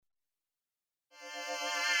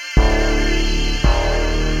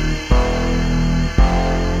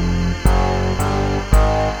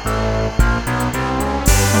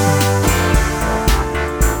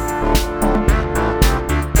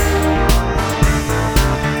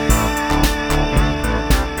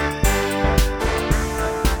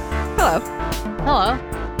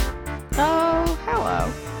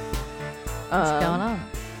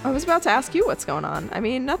about to ask you what's going on. I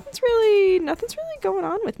mean, nothing's really going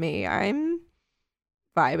on with me. I'm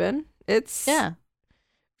vibing. Is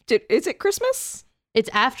it Christmas? It's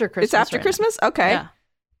after Christmas. It's after Christmas? Now. Okay.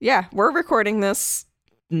 Yeah, we're recording this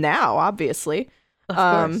now, obviously. Of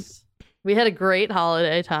course. We had a great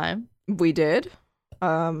holiday time. We did.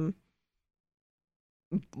 I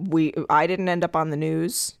didn't end up on the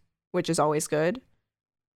news, which is always good.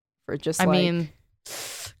 For just I mean,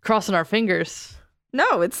 crossing our fingers.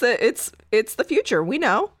 No, it's the future. We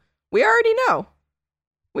know. We already know.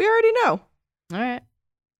 All right.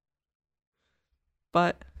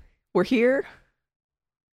 But we're here.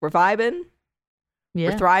 We're vibing.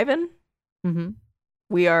 Yeah. We're thriving. Mm-hmm.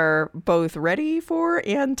 We are both ready for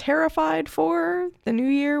and terrified for the new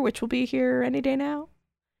year, which will be here any day now.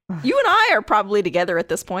 You and I are probably together at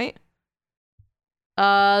this point.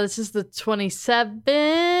 This is the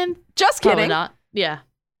 27th. Just kidding. Probably not. Yeah.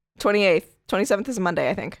 28th. 27th is a Monday,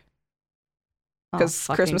 I think. Because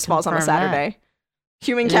Christmas falls on a Saturday.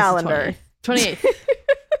 Human calendar. 28th.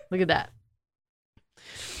 Look at that.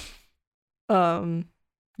 All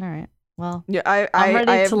right. Well, yeah, I'm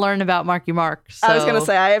ready to learn about Marky Mark. So. I was going to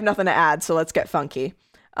say, I have nothing to add, so let's get funky.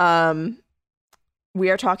 We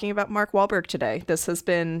are talking about Mark Wahlberg today. This has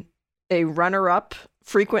been a runner-up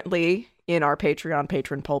frequently in our Patreon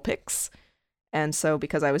patron poll picks. And so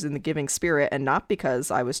because I was in the giving spirit and not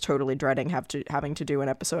because I was totally dreading having to do an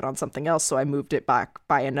episode on something else, so I moved it back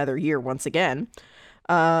by another year once again,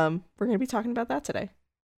 we're going to be talking about that today.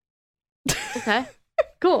 Okay.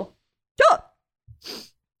 Cool.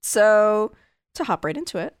 So, to hop right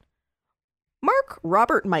into it, Mark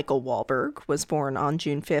Robert Michael Wahlberg was born on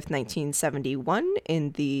June 5th, 1971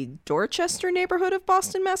 in the Dorchester neighborhood of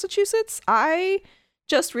Boston, Massachusetts. I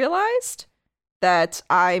just realized that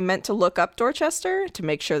I meant to look up Dorchester to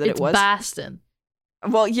make sure that it was Boston.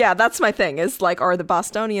 Well, yeah, that's my thing. Is like, are the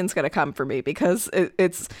Bostonians going to come for me? Because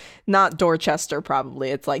it's not Dorchester, probably.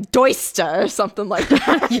 It's like Doista or something like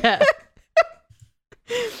that.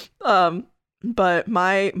 Yeah. But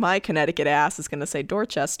my Connecticut ass is going to say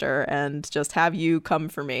Dorchester and just have you come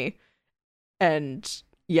for me and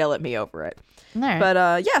yell at me over it. Right.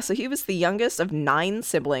 But so he was the youngest of 9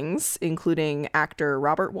 siblings, including actor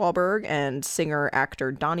Robert Wahlberg and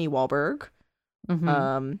singer-actor Donnie Wahlberg.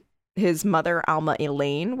 Mm-hmm. His mother, Alma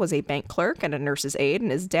Elaine, was a bank clerk and a nurse's aide,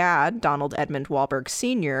 and his dad, Donald Edmund Wahlberg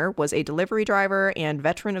Sr., was a delivery driver and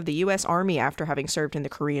veteran of the U.S. Army after having served in the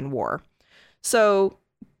Korean War. So,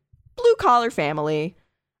 blue-collar family.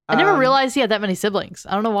 I never realized he had that many siblings.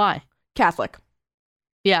 I don't know why. Catholic.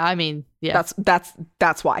 Yeah, I mean, yeah.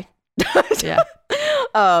 That's why. Yeah.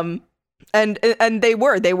 And they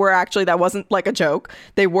were actually, that wasn't like a joke.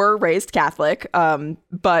 They were raised Catholic,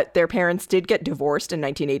 but their parents did get divorced in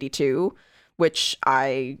 1982, which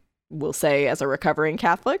I will say, as a recovering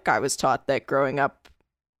Catholic, I was taught growing up,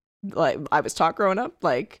 divorce,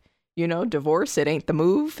 it ain't the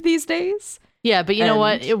move these days. Yeah, but you know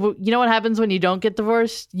what? You know what happens when you don't get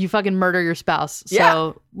divorced? You fucking murder your spouse.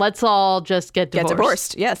 So let's all just get divorced. Get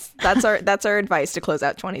divorced. Yes, that's our advice to close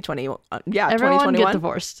out 2020. Yeah, everyone 2021. get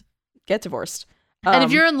divorced. Get divorced. And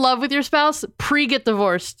if you're in love with your spouse, pre-get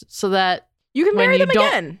divorced so that you can marry them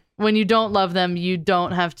again. When you don't love them, you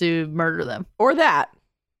don't have to murder them. Or that.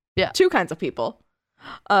 Yeah. 2 kinds of people.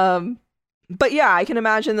 But yeah, I can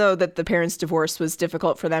imagine though that the parents' divorce was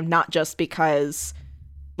difficult for them, not just because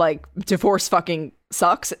like divorce fucking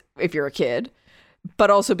sucks if you're a kid, but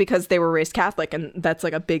also because they were raised Catholic, and that's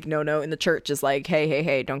like a big no-no in the church, is like,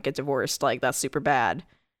 hey, don't get divorced. Like, that's super bad.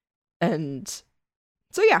 And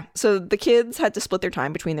so yeah, so the kids had to split their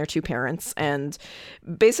time between their 2 parents, and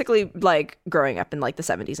basically like growing up in like the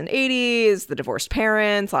 70s and 80s, the divorced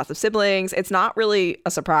parents, lots of siblings, it's not really a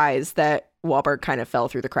surprise that Wahlberg kind of fell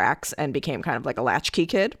through the cracks and became kind of like a latchkey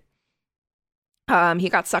kid. He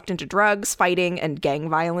got sucked into drugs, fighting, and gang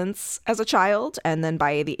violence as a child. And then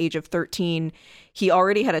by the age of 13, he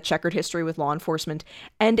already had a checkered history with law enforcement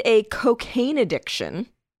and a cocaine addiction.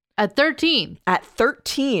 At 13? At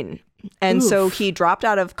 13. And Oof. So he dropped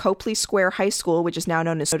out of Copley Square High School, which is now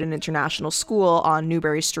known as Snowden International School, on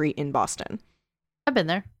Newbury Street in Boston. I've been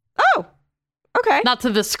there. Oh, okay. Not to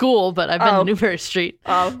the school, but I've been to Newbury Street.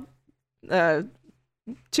 Oh,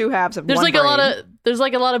 2 halves of there's one like brain. There's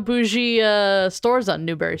like a lot of bougie stores on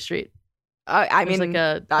Newbury Street. I there's mean,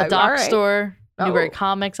 like a dock store, Newbury Oh.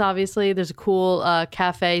 Comics, obviously. There's a cool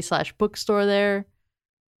cafe/bookstore there.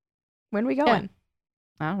 When are we going?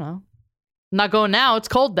 I don't know. I'm not going now. It's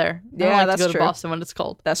cold there. I Yeah, don't like that's to go true. to Boston when it's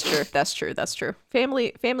cold. That's true.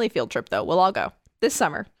 Family field trip though. We'll all go this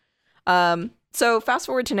summer. So fast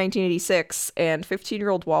forward to 1986, and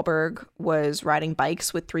 15-year-old Wahlberg was riding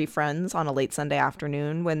bikes with 3 friends on a late Sunday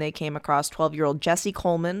afternoon when they came across 12-year-old Jesse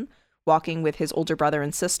Coleman walking with his older brother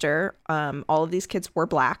and sister. All of these kids were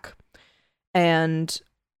black. And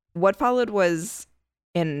what followed was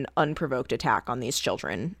an unprovoked attack on these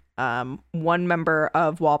children. One member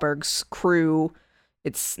of Wahlberg's crew,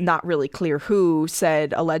 it's not really clear who,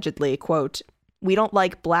 said allegedly, quote, "We don't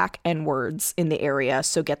like black N-words in the area,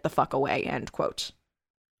 so get the fuck away," end quote.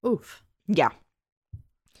 Oof. Yeah.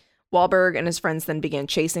 Wahlberg and his friends then began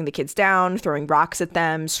chasing the kids down, throwing rocks at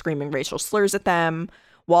them, screaming racial slurs at them.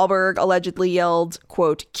 Wahlberg allegedly yelled,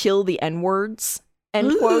 quote, "Kill the N-words,"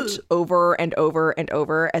 end quote, over and over and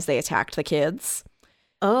over as they attacked the kids.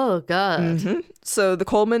 Oh, God. So the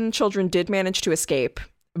Coleman children did manage to escape,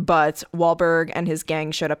 but Wahlberg and his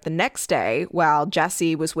gang showed up the next day while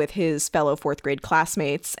Jesse was with his fellow 4th grade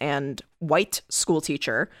classmates and white school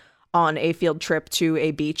teacher on a field trip to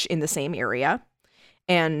a beach in the same area.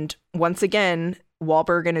 And once again,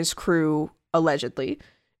 Wahlberg and his crew allegedly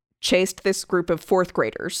chased this group of 4th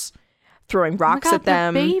graders, throwing rocks at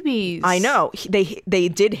them. Babies. I know. They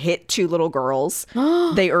did hit 2 little girls.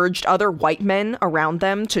 They urged other white men around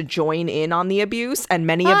them to join in on the abuse, and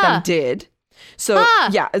many of them did. So,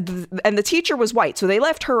 yeah, and the teacher was white, so they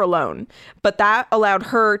left her alone. But that allowed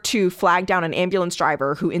her to flag down an ambulance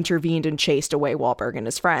driver who intervened and chased away Wahlberg and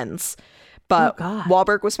his friends. But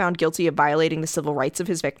Wahlberg was found guilty of violating the civil rights of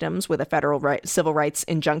his victims, with a federal civil rights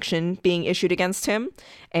injunction being issued against him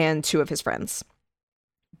and 2 of his friends.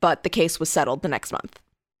 But the case was settled the next month.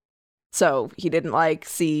 So he didn't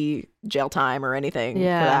see jail time or anything for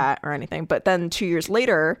that or anything. But then 2 years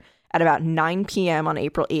later, at about 9 p.m. on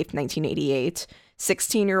April 8th, 1988,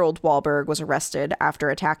 16-year-old Wahlberg was arrested after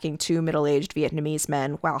attacking 2 middle-aged Vietnamese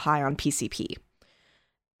men while high on PCP.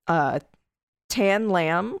 Tan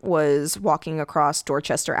Lam was walking across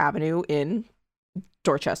Dorchester Avenue in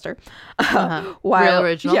Dorchester. Real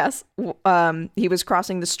original. Yes. He was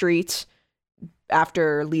crossing the street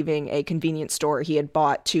after leaving a convenience store. He had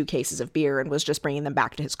bought 2 cases of beer and was just bringing them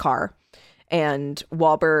back to his car. And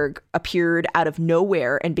Wahlberg appeared out of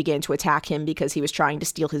nowhere and began to attack him because he was trying to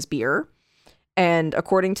steal his beer. And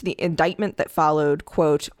according to the indictment that followed,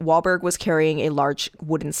 quote, Wahlberg was carrying a large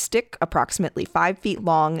wooden stick approximately 5 feet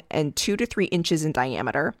long and 2 to 3 inches in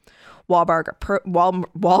diameter. Wahlberg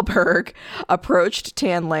approached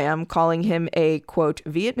Tan Lam, calling him a, quote,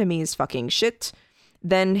 Vietnamese fucking shit,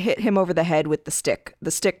 then hit him over the head with the stick. The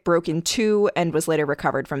stick broke in 2 and was later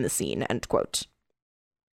recovered from the scene, end quote.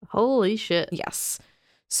 Holy shit. Yes.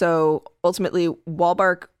 So ultimately,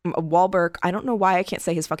 Wahlberg, I don't know why I can't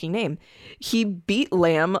say his fucking name. He beat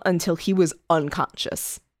Lam until he was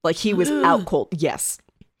unconscious. He was out cold. Yes.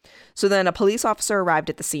 So then a police officer arrived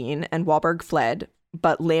at the scene and Wahlberg fled,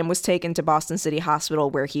 but Lam was taken to Boston City Hospital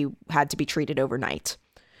where he had to be treated overnight.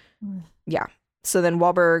 Yeah. So then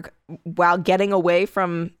Wahlberg, while getting away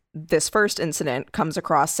from this first incident, comes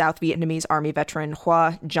across South Vietnamese Army veteran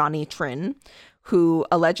Hoa Johnny Trinh, who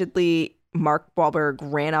allegedly Mark Wahlberg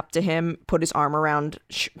ran up to him, put his arm around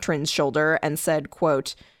Trin's shoulder and said,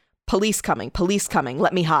 quote, police coming,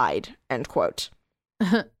 let me hide, end quote.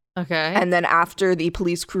 Okay. And then after the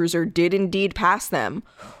police cruiser did indeed pass them,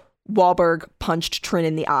 Wahlberg punched Trinh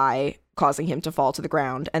in the eye, causing him to fall to the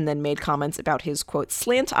ground, and then made comments about his, quote,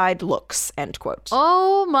 slant-eyed looks, end quote.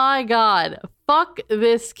 Oh my God. Fuck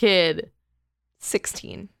this kid.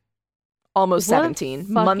 16. Almost 17.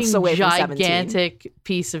 Months away from 17. Gigantic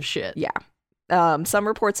piece of shit. Yeah. Some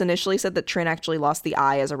reports initially said that Trinh actually lost the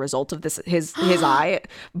eye as a result of this his eye,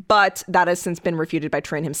 but that has since been refuted by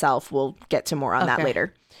Trinh himself. We'll get to more on that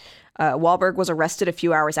later. Wahlberg was arrested a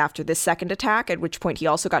few hours after this second attack, at which point he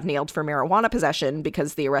also got nailed for marijuana possession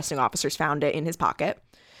because the arresting officers found it in his pocket.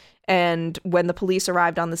 And when the police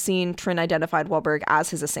arrived on the scene, Trinh identified Wahlberg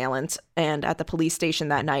as his assailant, and at the police station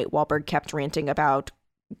that night, Wahlberg kept ranting about,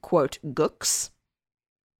 quote, gooks,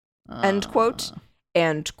 end quote,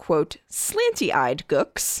 and, quote, slanty-eyed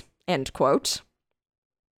gooks, end quote.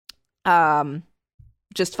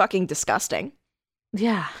 Just fucking disgusting.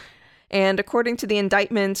 Yeah. And according to the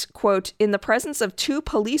indictment, quote, in the presence of 2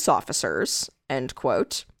 police officers, end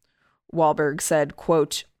quote, Wahlberg said,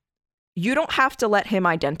 quote, you don't have to let him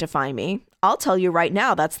identify me. I'll tell you right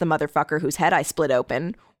now that's the motherfucker whose head I split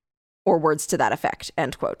open, or words to that effect,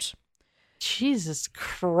 end quote. Jesus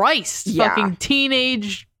Christ. Yeah. Fucking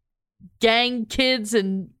teenage gang kids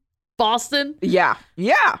in Boston. Yeah.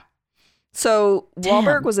 So Damn.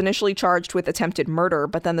 Wahlberg was initially charged with attempted murder,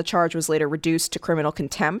 but then the charge was later reduced to criminal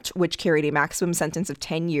contempt, which carried a maximum sentence of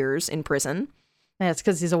 10 years in prison. Yeah, it's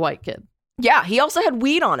because he's a white kid. Yeah, he also had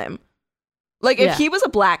weed on him. Like, if he was a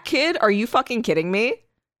black kid, are you fucking kidding me?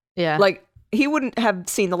 Yeah. Like, he wouldn't have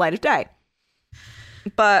seen the light of day.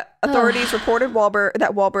 But authorities reported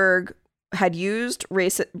that Wahlberg had used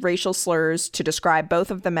racial slurs to describe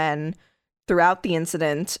both of the men throughout the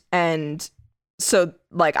incident. And so,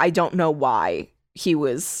 like, I don't know why he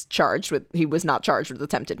was not charged with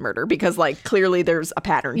attempted murder, because, like, clearly there's a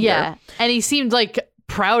pattern here. Yeah. And he seemed, like,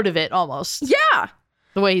 proud of it almost. Yeah.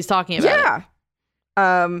 The way he's talking about it.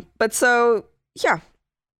 Yeah. But so, yeah.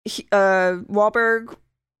 Wahlberg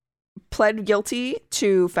pled guilty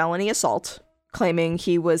to felony assault, claiming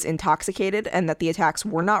he was intoxicated and that the attacks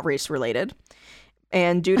were not race-related.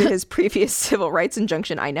 And due to his previous civil rights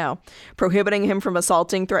injunction, prohibiting him from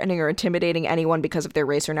assaulting, threatening, or intimidating anyone because of their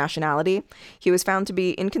race or nationality, he was found to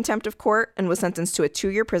be in contempt of court and was sentenced to a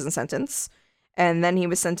 2-year prison sentence. And then he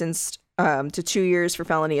was sentenced to 2 years for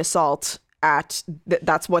felony assault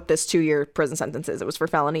that's what this 2-year prison sentence is. It was for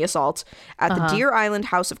felony assault at the Deer Island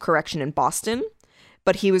House of Correction in Boston,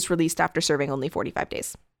 but he was released after serving only 45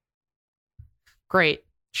 days. Great.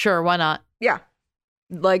 Sure, why not? Yeah.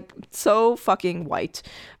 Like, so fucking white.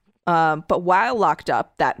 But while locked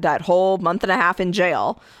up, that whole month and a half in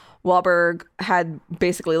jail, Wahlberg had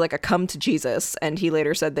basically like a come to Jesus, and he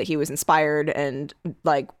later said that he was inspired and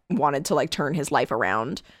like wanted to like turn his life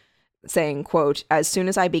around, saying, quote, "As soon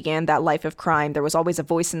as I began that life of crime, there was always a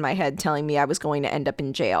voice in my head telling me I was going to end up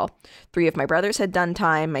in jail. 3 of my brothers had done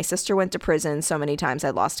time. My sister went to prison so many times I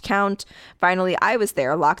lost count. Finally, I was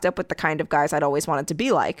there, locked up with the kind of guys I'd always wanted to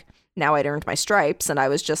be like. Now I'd earned my stripes, and I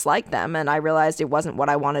was just like them, and I realized it wasn't what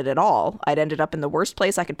I wanted at all. I'd ended up in the worst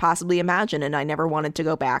place I could possibly imagine, and I never wanted to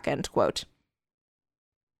go back," end quote.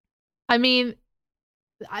 I mean,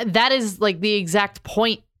 that is like the exact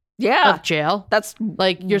point of jail. That's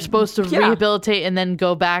like, you're supposed to rehabilitate and then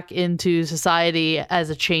go back into society as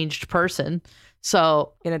a changed person.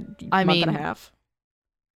 So in a month and a half.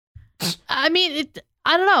 I mean,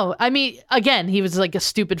 I don't know. I mean, again, he was like a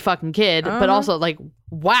stupid fucking kid, but also like,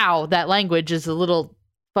 wow, that language is a little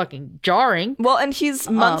fucking jarring. Well, and he's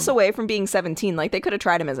months away from being 17. Like, they could have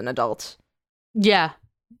tried him as an adult. Yeah.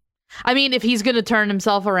 I mean, if he's going to turn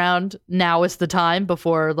himself around, now is the time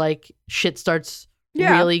before like shit starts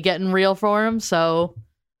really getting real for him. So,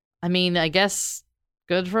 I mean, I guess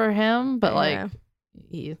good for him, but like,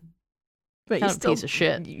 he's kind of a piece of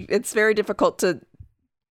shit. It's very difficult to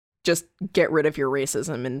just get rid of your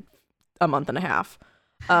racism in a month and a half.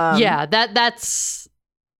 That's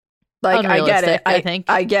like, I get it. I think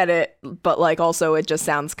I get it, but like, also, it just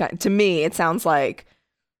sounds to me, it sounds like,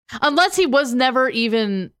 unless he was never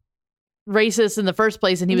even racist in the first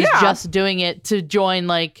place, and he was just doing it to join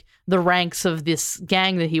like the ranks of this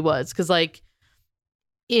gang that he was, because like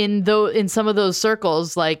in some of those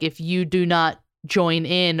circles, like if you do not join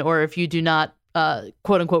in, or if you do not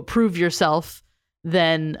quote unquote prove yourself,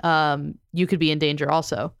 then you could be in danger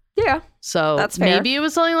also. Yeah. So that's fair. Maybe it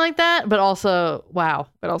was something like that, but also, wow.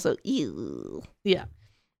 But also, ew. Yeah.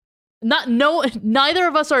 Neither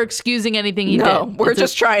of us are excusing anything he did. No, we're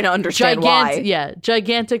just trying to understand why. Yeah,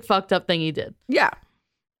 gigantic fucked up thing he did. Yeah.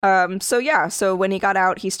 So when he got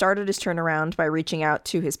out, he started his turnaround by reaching out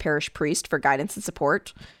to his parish priest for guidance and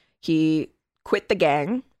support. He quit the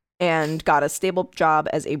gang and got a stable job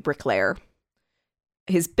as a bricklayer.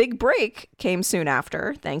 His big break came soon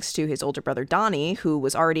after, thanks to his older brother Donnie, who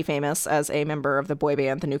was already famous as a member of the boy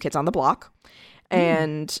band The New Kids on the Block.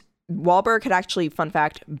 And Wahlberg had actually, fun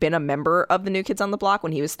fact, been a member of The New Kids on the Block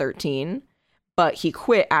when he was 13, but he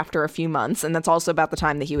quit after a few months. And that's also about the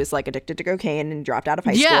time that he was like addicted to cocaine and dropped out of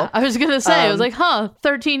high school. Yeah, I was going to say, I was like,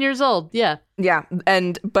 13 years old. Yeah. Yeah.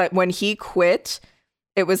 But when he quit,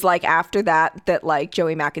 it was like after that like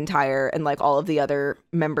Joey McIntyre and like all of the other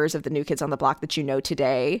members of the New Kids on the Block that you know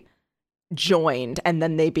today joined, and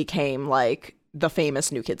then they became like the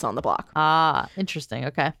famous New Kids on the Block. Ah, interesting.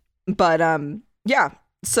 Okay. But yeah.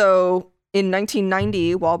 So in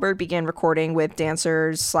 1990, Wahlberg began recording with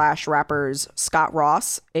dancers/rappers Scott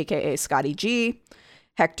Ross, aka Scotty G,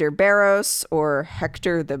 Hector Barros, or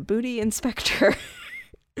Hector the Booty Inspector,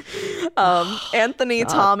 Anthony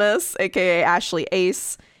Thomas, aka Ashley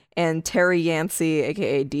Ace, and Terry Yancey,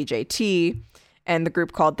 aka DJ T, and the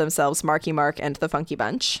group called themselves Marky Mark and the Funky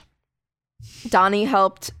Bunch. Donnie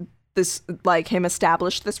helped him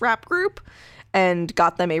establish this rap group and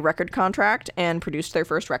got them a record contract and produced their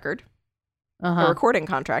first record. A recording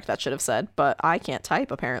contract, that should have said, but I can't type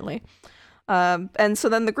apparently. And so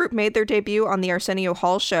then the group made their debut on the Arsenio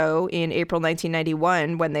Hall show in April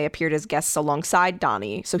 1991 when they appeared as guests alongside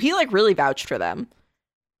Donnie. So he like really vouched for them.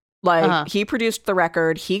 Like he produced the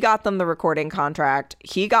record, he got them the recording contract,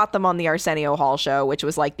 he got them on the Arsenio Hall show, which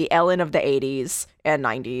was like the Ellen of the 80s and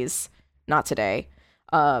 90s. not today.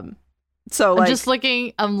 So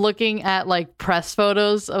I'm looking at like press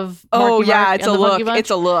photos of Marky oh yeah, Mark it's and a the Funky look. Bunch. It's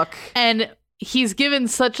a look. And he's given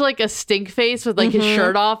such like a stink face with like his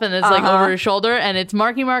shirt off and it's like over his shoulder, and it's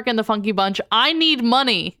Marky Mark and the Funky Bunch. I need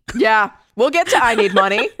money. Yeah, we'll get to I Need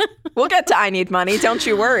Money. We'll get to I Need Money. Don't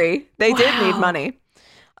you worry. They did need money.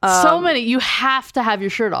 So many. You have to have your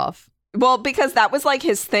shirt off. Well, because that was like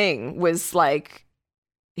his thing, was like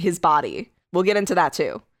his body. We'll get into that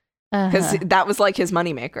too, because that was like his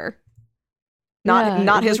moneymaker.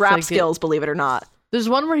 Not his rap skills, believe it or not. There's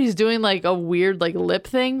one where he's doing like a weird like lip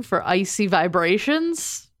thing for Icy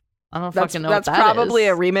Vibrations. I don't fucking know what that is. That's probably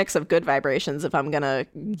a remix of Good Vibrations, if I'm gonna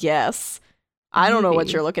guess. I don't know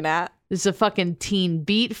what you're looking at. There's a fucking Teen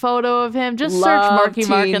Beat photo of him. Just search Marky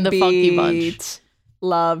Mark and the Funky Bunch.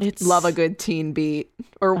 Love a good Teen Beat.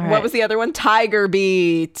 Or what was the other one? Tiger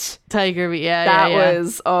Beat. Tiger Beat, yeah. That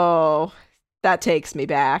was, that takes me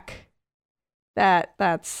back.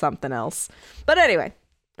 That's something else. But anyway,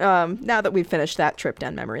 now that we've finished that trip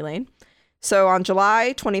down memory lane. So on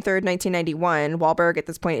July 23rd, 1991, Wahlberg at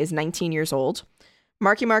this point is 19 years old.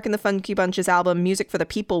 Marky Mark and the Funky Bunch's album Music for the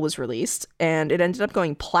People was released, and it ended up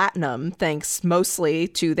going platinum thanks mostly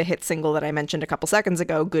to the hit single that I mentioned a couple seconds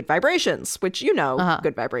ago, Good Vibrations, which you know,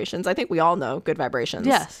 Good Vibrations. I think we all know Good Vibrations.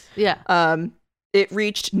 Yes, yeah. It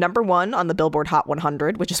reached number 1 on the Billboard Hot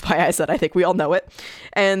 100, which is why I said I think we all know it.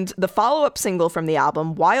 And the follow-up single from the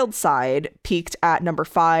album, Wild Side, peaked at number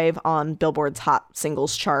 5 on Billboard's Hot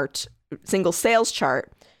Singles chart, single sales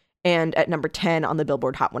chart, and at number 10 on the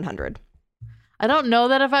Billboard Hot 100. I don't know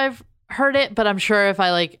that if I've heard it, but I'm sure if I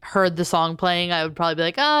like heard the song playing, I would probably be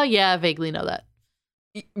like, oh yeah, I vaguely know that.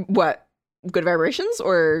 What? Good Vibrations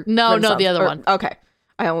or no, the other one. Okay.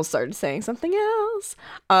 I almost started saying something else.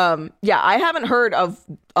 Yeah, I haven't heard of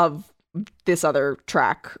this other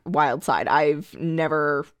track, Wild Side. I've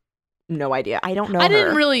never, no idea. I don't know. I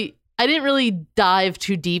didn't really dive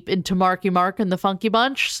too deep into Marky Mark and the Funky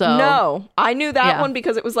Bunch. So no, I knew that one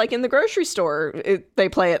because it was like in the grocery store. They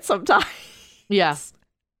play it sometimes. Yeah.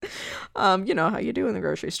 You know how you do in the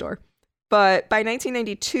grocery store. But by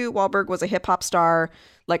 1992, Wahlberg was a hip hop star.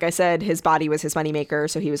 Like I said, his body was his moneymaker,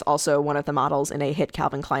 so he was also one of the models in a hit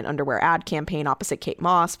Calvin Klein underwear ad campaign opposite Kate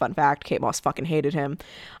Moss. Fun fact, Kate Moss fucking hated him.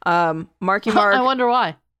 Marky Mark. I wonder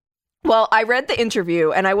why. Well, I read the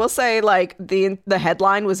interview, and I will say, like, the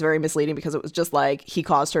headline was very misleading because it was just like, he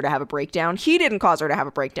caused her to have a breakdown. He didn't cause her to have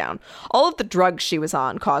a breakdown. All of the drugs she was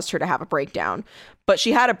on caused her to have a breakdown. But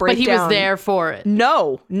she had a breakdown. But he was there for it.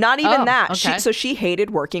 No, not even that. Okay. So she hated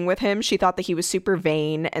working with him. She thought that he was super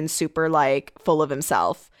vain and super, like, full of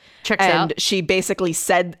himself. Checks out. And she basically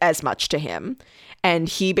said as much to him. And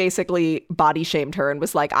he basically body shamed her and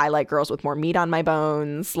was like, I like girls with more meat on my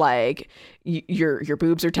bones. Like, your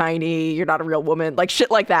boobs are tiny. You're not a real woman. Like,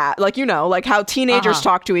 shit like that. Like, you know, like how teenagers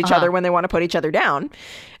talk to each other when they want to put each other down.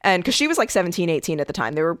 And because she was like 17, 18 at the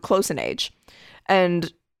time. They were close in age.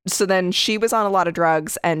 And so then she was on a lot of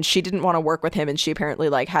drugs and she didn't want to work with him. And she apparently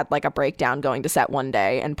like had like a breakdown going to set one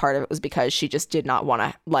day. And part of it was because she just did not want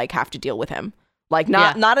to like have to deal with him. Like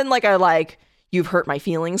not in like a like, you've hurt my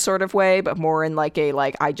feelings sort of way, but more in like a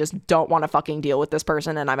like, I just don't want to fucking deal with this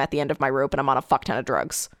person and I'm at the end of my rope and I'm on a fuck ton of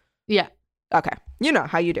drugs. Yeah. Okay. You know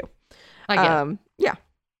how you do. I get it. Yeah.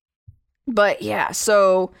 But yeah,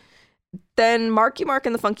 so then Marky Mark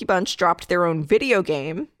and the Funky Bunch dropped their own video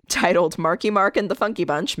game titled Marky Mark and the Funky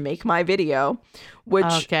Bunch Make My Video,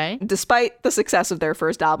 which despite the success of their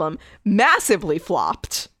first album, massively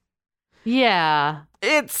flopped. Yeah.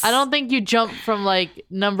 I don't think you jump from like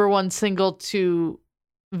number 1 single to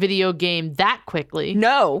video game that quickly.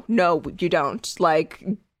 No, you don't. Like,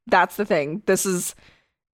 that's the thing.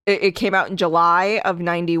 It came out in July of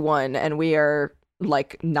 91 and we are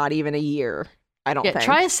like not even a year. I don't think.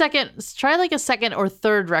 Try like a second or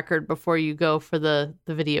third record before you go for the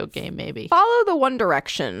video game, maybe. Follow the One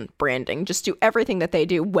Direction branding. Just do everything that they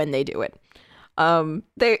do when they do it.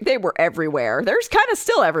 They were everywhere. They're kind of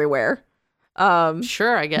still everywhere.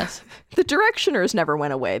 Sure, I guess. The Directioners never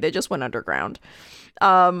went away. They just went underground.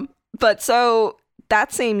 But so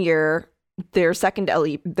that same year, their second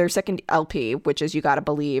LP, which is You Gotta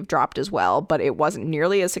Believe, dropped as well, but it wasn't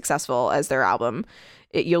nearly as successful as their album.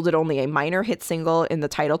 It yielded only a minor hit single in the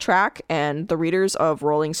title track, and the readers of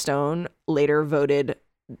Rolling Stone later voted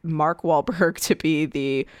Mark Wahlberg to be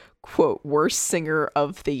the, quote, worst singer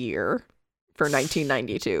of the year for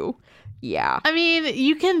 1992. Yeah. I mean,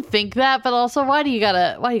 you can think that, but also why you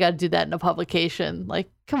gotta do that in a publication?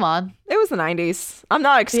 Like, come on. It was the 90s. I'm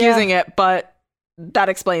not excusing it, but that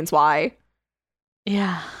explains why.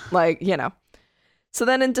 Yeah. Like, you know. So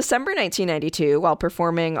then in December 1992, while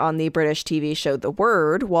performing on the British TV show The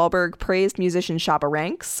Word, Wahlberg praised musician Shabba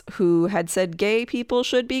Ranks, who had said gay people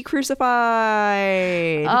should be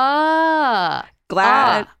crucified.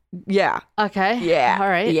 Yeah. Okay. Yeah. All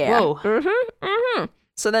right. Yeah. Whoa.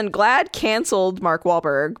 So then GLAAD canceled Mark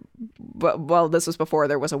Wahlberg. Well, this was before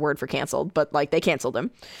there was a word for canceled, but like they canceled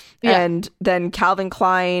him. Yeah. And then Calvin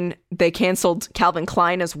Klein, they canceled Calvin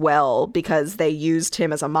Klein as well because they used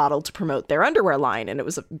him as a model to promote their underwear line. And it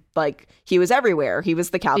was like he was everywhere. He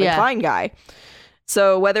was the Calvin Klein guy.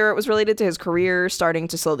 So whether it was related to his career starting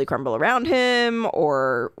to slowly crumble around him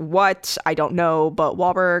or what, I don't know. But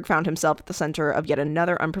Wahlberg found himself at the center of yet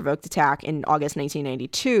another unprovoked attack in August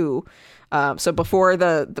 1992. So before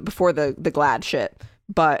the GLAAD shit,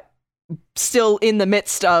 but still in the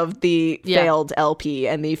midst of the failed LP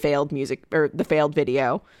and the failed music or the failed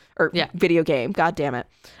video or video game. God damn it.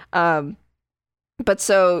 But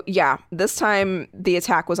so, this time the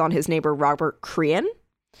attack was on his neighbor, Robert Crean.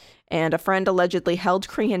 And a friend allegedly held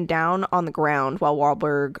Crean down on the ground while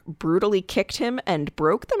Wahlberg brutally kicked him and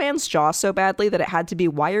broke the man's jaw so badly that it had to be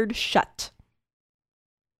wired shut.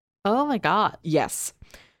 Oh my God. Yes.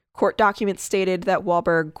 Court documents stated that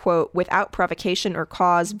Wahlberg, quote, without provocation or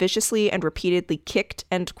cause, viciously and repeatedly kicked,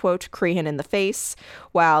 end quote, Crean in the face,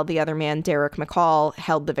 while the other man, Derek McCall,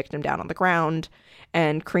 held the victim down on the ground.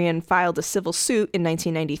 And Crean filed a civil suit in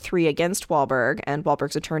 1993 against Wahlberg, and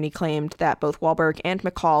Wahlberg's attorney claimed that both Wahlberg and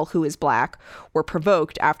McCall, who is black, were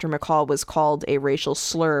provoked after McCall was called a racial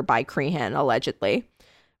slur by Crean, allegedly.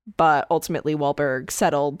 But ultimately, Wahlberg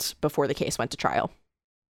settled before the case went to trial.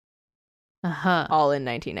 All in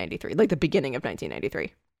 1993, like the beginning of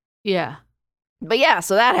 1993. Yeah. But yeah,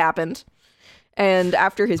 so that happened. And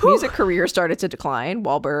after his music career started to decline,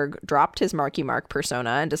 Wahlberg dropped his Marky Mark persona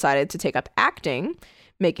and decided to take up acting,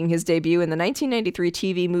 making his debut in the 1993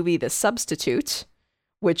 TV movie The Substitute,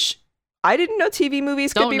 which I didn't know TV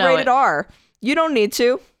movies could be rated R. You don't need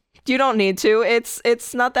to. You don't need to.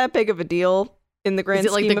 It's not that big of a deal in the grand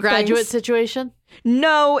scheme of things. Is it like The Graduate situation?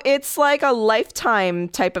 No, it's like a Lifetime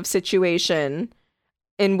type of situation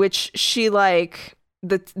in which she like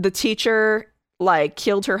the teacher like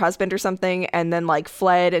killed her husband or something and then like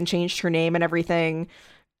fled and changed her name and everything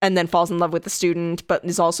and then falls in love with the student, but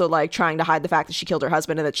is also like trying to hide the fact that she killed her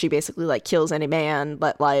husband and that she basically like kills any man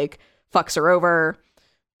that like fucks her over.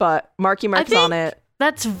 But Marky Mark's on it.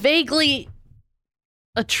 That's vaguely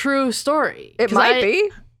a true story. It might be.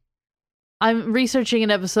 I'm researching an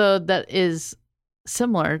episode that is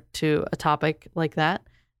similar to a topic like that,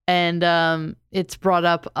 and it's brought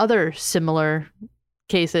up other similar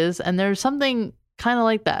cases, and there's something kind of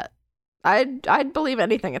like that. I'd believe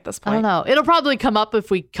anything at this point. I don't know. It'll probably come up if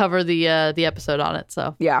we cover the episode on it.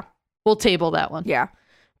 So yeah, we'll table that one. Yeah,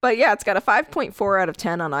 but yeah, it's got a 5.4 out of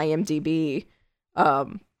 10 on IMDb.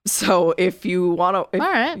 So if you want to,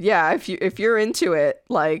 all right, yeah, if you're into it,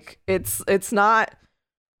 like it's not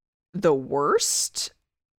the worst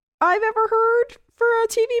I've ever heard for a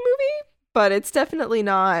TV movie, but it's definitely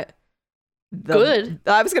not good.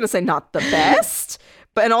 I was gonna say not the best.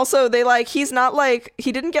 But and also they like he's not like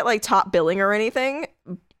he didn't get like top billing or anything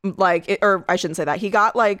like or I shouldn't say that. He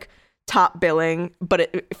got like top billing,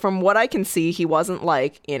 but from what I can see, he wasn't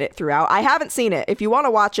like in it throughout. I haven't seen it. If you want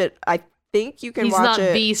to watch it, I think you can watch it. He's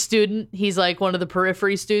not the student. He's like one of the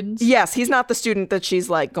periphery students. Yes, he's not the student that she's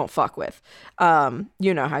like gonna fuck with.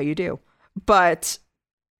 You know how you do. But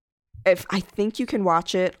if I think you can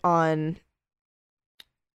watch it on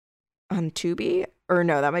Tubi, or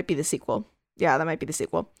no, that might be the sequel. Yeah, that might be the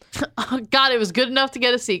sequel. Oh, God, it was good enough to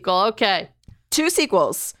get a sequel. Okay. 2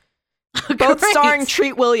 sequels. Both starring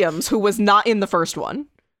Treat Williams, who was not in the first one.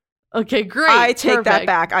 Okay, great. I take that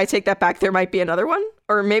back. There might be another one.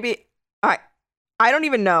 Or maybe I don't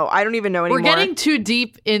even know. I don't even know anymore. We're getting too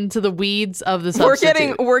deep into the weeds of the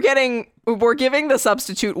Substitute. We're giving The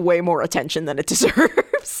Substitute way more attention than it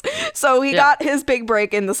deserves. So he got his big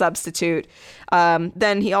break in The Substitute.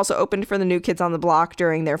 Then he also opened for the New Kids on the Block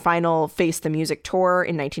during their final Face the Music tour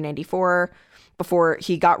in 1994 before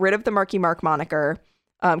he got rid of the Marky Mark moniker.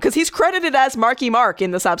 Because he's credited as Marky Mark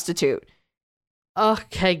in The Substitute.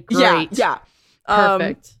 Okay, great. Yeah.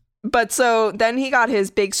 Perfect. But so then he got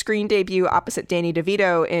his big screen debut opposite Danny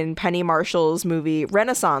DeVito in Penny Marshall's movie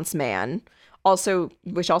Renaissance Man,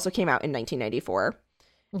 which also came out in 1994.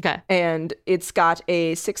 Okay. And it's got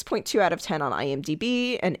a 6.2 out of 10 on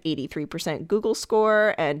IMDb, an 83% Google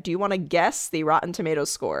score. And do you want to guess the Rotten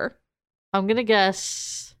Tomatoes score? I'm going to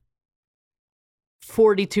guess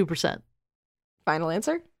 42%. Final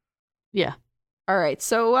answer? Yeah. All right.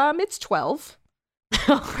 So it's 12.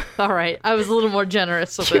 All right. I was a little more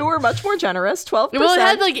generous with You were much more generous, 12%. Well, it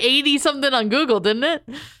had like 80 something on Google, didn't it?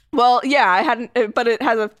 Well, yeah, I hadn't, but it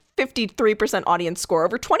has a 53% audience score,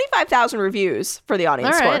 over 25,000 reviews for the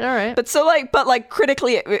audience score. All right. But so but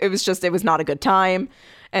critically, it was not a good time.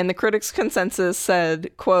 And the critics' consensus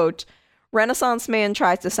said, quote, Renaissance Man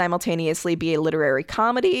tries to simultaneously be a literary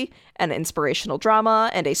comedy, an inspirational drama,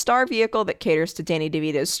 and a star vehicle that caters to Danny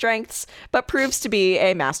DeVito's strengths, but proves to be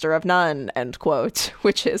a master of none, end quote,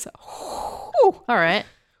 which is, whew, all right.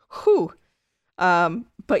 Whew.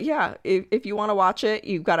 But yeah, if you want to watch it,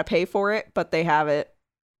 you've got to pay for it, but they have it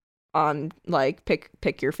on like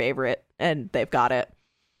pick your favorite, and they've got it.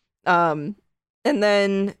 And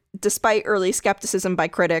then, despite early skepticism by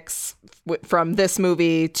critics from this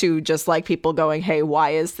movie to just like people going, hey,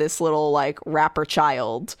 why is this little like rapper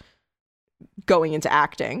child going into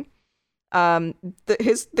acting?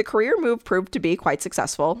 The career move proved to be quite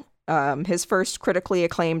successful. His first critically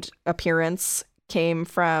acclaimed appearance came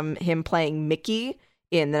from him playing Mickey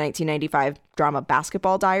in the 1995 drama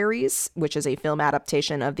Basketball Diaries, which is a film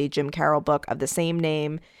adaptation of the Jim Carroll book of the same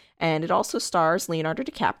name, and it also stars Leonardo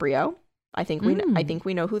DiCaprio. I think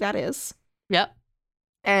we know who that is. Yep.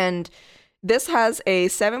 And this has a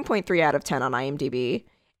 7.3 out of 10 on IMDb,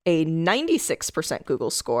 a 96% Google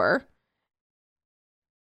score,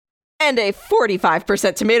 and a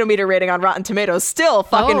 45% tomato meter rating on Rotten Tomatoes. Still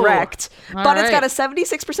fucking wrecked. But it's got a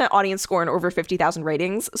 76% audience score and over 50,000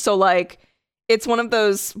 ratings. So like, it's one of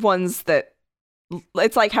those ones that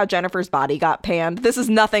it's like how Jennifer's Body got panned. This is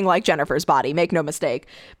nothing like Jennifer's Body, make no mistake.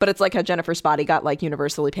 But it's like how Jennifer's Body got like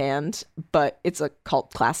universally panned, but it's a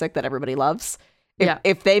cult classic that everybody loves.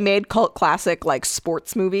 If they made cult classic like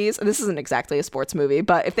sports movies, this isn't exactly a sports movie,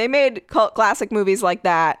 but if they made cult classic movies like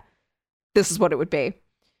that, this is what it would be.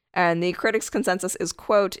 And the critics' consensus is,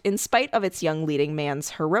 quote, in spite of its young leading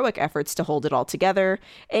man's heroic efforts to hold it all together,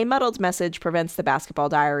 a muddled message prevents the Basketball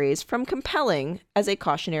Diaries from compelling as a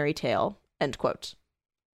cautionary tale, end quote.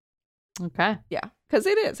 Okay. Yeah, because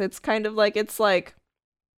it is. It's kind of like, it's like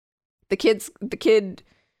the kid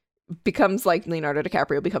becomes like Leonardo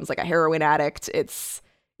DiCaprio becomes like a heroin addict. It's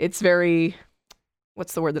very,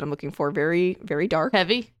 what's the word that I'm looking for? Very, very dark.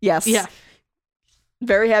 Heavy? Yes. Yeah.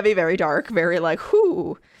 Very heavy, very dark, very like,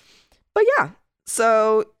 whoo. But yeah,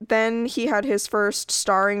 so then he had his first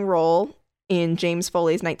starring role in James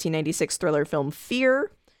Foley's 1996 thriller film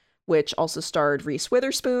Fear, which also starred Reese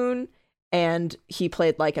Witherspoon, and he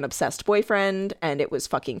played like an obsessed boyfriend, and it was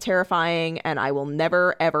fucking terrifying, and I will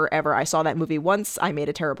never, ever, ever, I saw that movie once, I made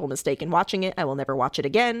a terrible mistake in watching it, I will never watch it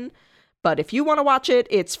again. But if you want to watch it,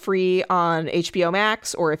 it's free on HBO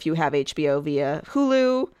Max, or if you have HBO via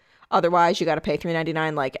Hulu. Otherwise, you got to pay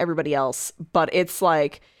 $3.99 like everybody else. But it's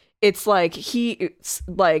like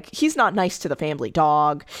he's not nice to the family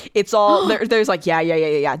dog. It's all there's like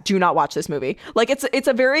yeah. Do not watch this movie. Like it's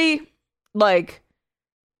a very like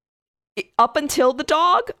up until the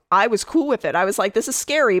dog, I was cool with it. I was like, this is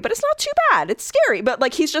scary, but it's not too bad. It's scary, but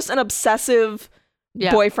like he's just an obsessive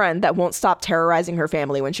boyfriend that won't stop terrorizing her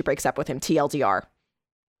family when she breaks up with him. TLDR.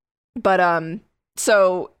 But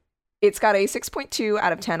so it's got a 6.2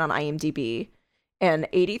 out of 10 on IMDb, an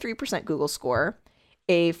 83% Google score,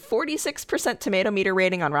 a 46% tomato meter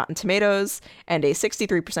rating on Rotten Tomatoes, and a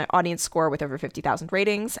 63% audience score with over 50,000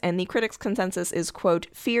 ratings. And the critics' consensus is, quote,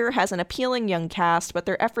 Fear has an appealing young cast, but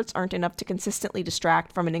their efforts aren't enough to consistently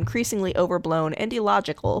distract from an increasingly overblown and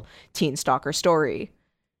illogical teen stalker story.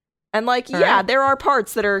 And like, there are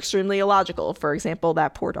parts that are extremely illogical. For example,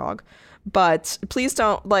 that poor dog. But please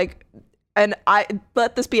don't like... And I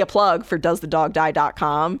let this be a plug for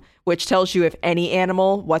doesthedogdie.com, which tells you if any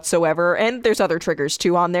animal whatsoever, and there's other triggers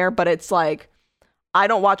too on there, but it's like, I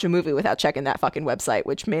don't watch a movie without checking that fucking website,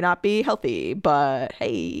 which may not be healthy, but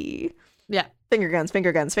hey. Yeah. Finger guns.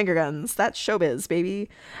 That's showbiz, baby.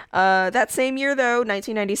 That same year, though,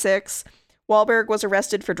 1996, Wahlberg was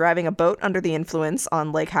arrested for driving a boat under the influence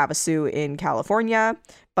on Lake Havasu in California,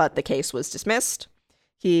 but the case was dismissed.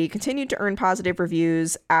 He continued to earn positive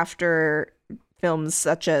reviews after films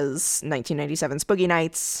such as 1997's Boogie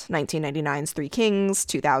Nights, 1999's Three Kings,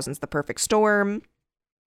 2000's The Perfect Storm,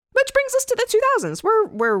 which brings us to the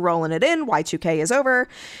 2000s. We're rolling it in. Y2K is over,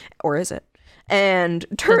 or is it? And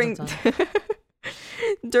during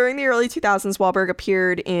the early 2000s, Wahlberg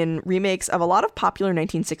appeared in remakes of a lot of popular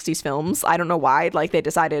 1960s films. I don't know why. Like, they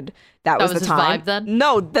decided that was the his time. Vibe, then?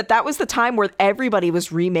 No, that was the time where everybody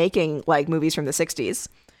was remaking like movies from the 60s.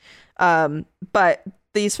 But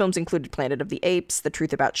these films included Planet of the Apes, The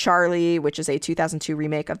Truth About Charlie, which is a 2002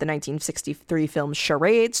 remake of the 1963 film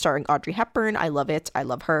Charade, starring Audrey Hepburn. I love it. I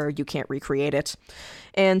love her. You can't recreate it.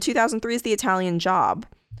 And 2003 is The Italian Job.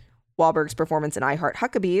 Wahlberg's performance in I Heart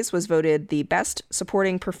Huckabees was voted the best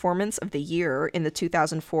supporting performance of the year in the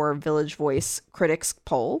 2004 Village Voice Critics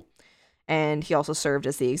poll. And he also served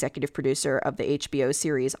as the executive producer of the HBO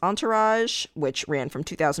series Entourage, which ran from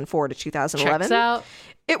 2004 to 2011. Checks out.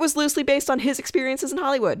 It was loosely based on his experiences in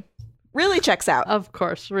Hollywood. Really checks out. Of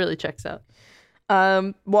course, really checks out.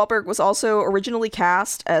 Wahlberg was also originally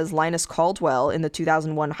cast as Linus Caldwell in the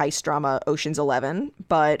 2001 heist drama Ocean's 11,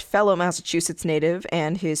 but fellow Massachusetts native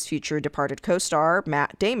and his future departed co-star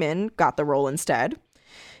Matt Damon got the role instead.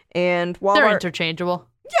 And while they're interchangeable.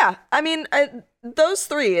 Yeah, I mean, those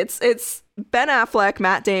three, it's Ben Affleck,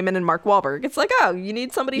 Matt Damon, and Mark Wahlberg. It's like, oh, you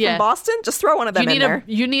need somebody from Boston? Just throw one of them in there.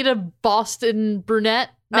 You need a Boston brunette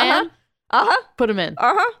man? Put him in.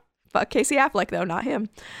 Fuck Casey Affleck, though, not him.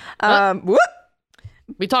 Whoop.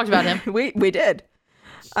 We talked about him. we did.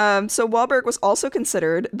 So Wahlberg was also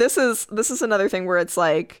considered, this is another thing where it's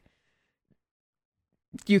like,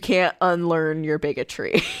 you can't unlearn your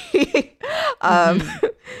bigotry.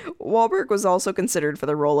 Wahlberg was also considered for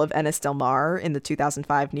the role of Ennis Del Mar in the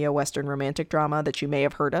 2005 neo-Western romantic drama that you may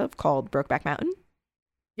have heard of called Brokeback Mountain.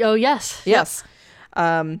 Oh, yes. Yes.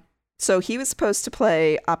 So he was supposed to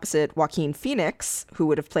play opposite Joaquin Phoenix, who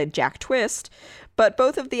would have played Jack Twist, but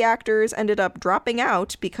both of the actors ended up dropping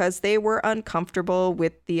out because they were uncomfortable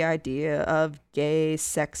with the idea of gay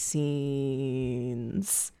sex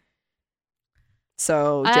scenes.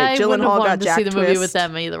 So Jake Gyllenhaal got Jack Twist. I wouldn't have wanted to see the movie with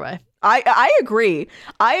them either way. I agree.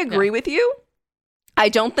 I agree with you. I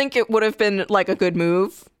don't think it would have been like a good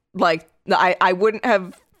move. Like I wouldn't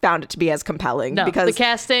have found it to be as compelling because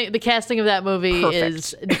the casting of that movie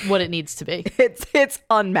is what it needs to be. It's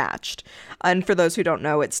unmatched. And for those who don't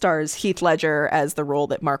know, it stars Heath Ledger as the role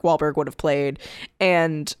that Mark Wahlberg would have played,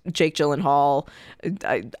 and Jake Gyllenhaal.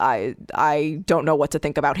 I don't know what to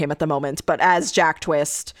think about him at the moment, but as Jack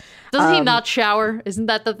Twist. Doesn't he not shower? Isn't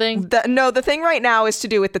that the thing? The thing right now is to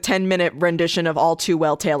do with the 10-minute rendition of All Too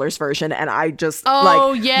Well Taylor's version, and I just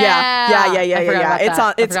yeah.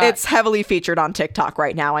 It's heavily featured on TikTok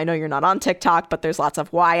right now. I know you're not on TikTok, but there's lots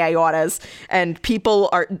of why I oughtas, and people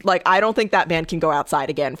are like, I don't think that man can go outside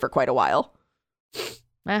again for quite a while.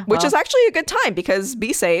 Which is actually a good time because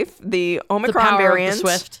be safe. The Omicron variant,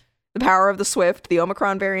 the power of the Swift, the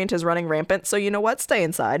Omicron variant is running rampant. So you know what? Stay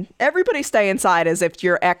inside. Everybody stay inside as if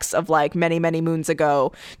your ex of like many, many moons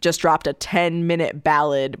ago just dropped a 10-minute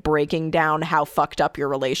ballad breaking down how fucked up your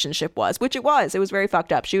relationship was, which it was. It was very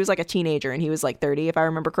fucked up. She was like a teenager and he was like 30, if I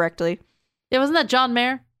remember correctly. Yeah, wasn't that John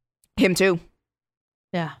Mayer? Him too.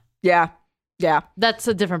 Yeah. That's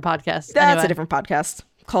a different podcast. That's a different podcast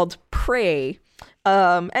called Prey.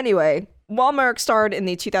 Anyway, Wahlberg starred in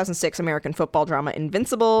the 2006 American football drama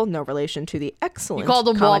Invincible, no relation to the excellent. You called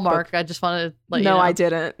him Walmart. I just wanted to let you know. I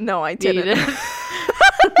didn't. No, I didn't. Yeah,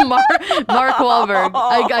 Mark Wahlberg.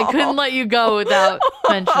 I couldn't let you go without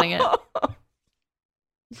mentioning it.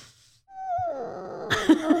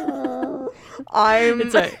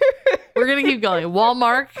 It's all right. We're gonna keep going.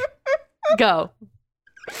 Walmart, go.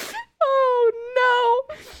 Oh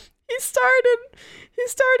no. He started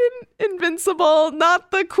Invincible,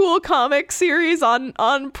 not the cool comic series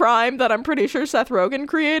on Prime that I'm pretty sure Seth Rogen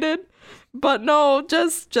created, but no,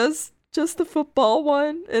 just the football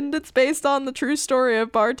one, and it's based on the true story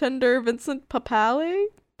of bartender Vincent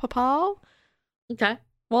Papal. Okay.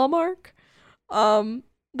 Walmart.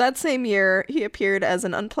 That same year, he appeared as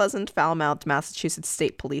an unpleasant, foul-mouthed Massachusetts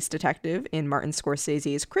State Police detective in Martin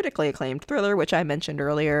Scorsese's critically acclaimed thriller, which I mentioned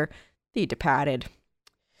earlier, The Departed.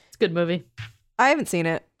 It's a good movie. I haven't seen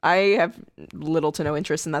it. I have little to no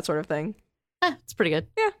interest in that sort of thing. It's pretty good.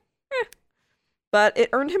 Yeah. But it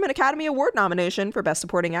earned him an Academy Award nomination for Best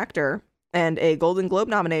Supporting Actor and a Golden Globe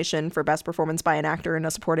nomination for Best Performance by an Actor in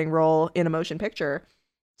a Supporting Role in a Motion Picture.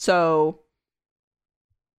 So...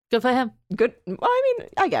 good for him. Good. Well, I mean,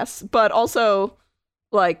 I guess. But also,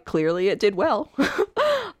 like, clearly it did well.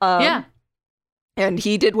 Yeah. And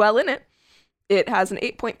he did well in it. It has an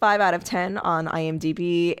 8.5 out of 10 on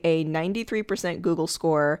IMDb, a 93% Google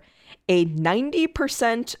score, a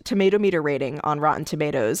 90% tomato meter rating on Rotten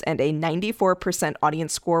Tomatoes, and a 94%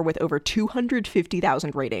 audience score with over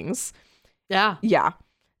 250,000 ratings. Yeah. Yeah.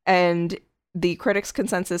 And the critics'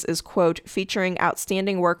 consensus is, quote, featuring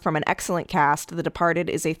outstanding work from an excellent cast, The Departed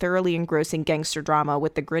is a thoroughly engrossing gangster drama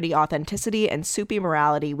with the gritty authenticity and soupy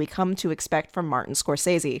morality we come to expect from Martin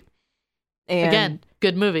Scorsese. And again,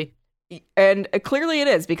 good movie. And clearly it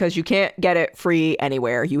is, because you can't get it free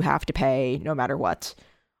anywhere. You have to pay no matter what.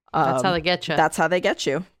 That's how they get you. That's how they get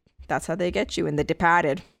you. That's how they get you in The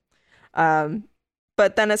Departed.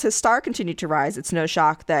 But then as his star continued to rise, it's no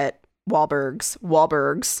shock that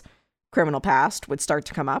Wahlberg's criminal past would start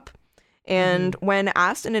to come up. And when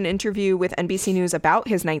asked in an interview with NBC News about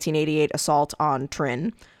his 1988 assault on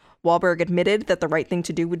Trin, Wahlberg admitted that the right thing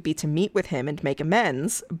to do would be to meet with him and make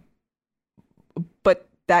amends, but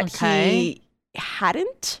that he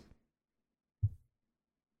hadn't.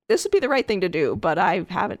 This would be the right thing to do, but I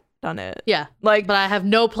haven't done it. Yeah. But I have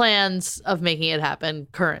no plans of making it happen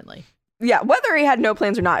currently. Yeah, whether he had no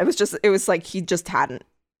plans or not, it was like he just hadn't.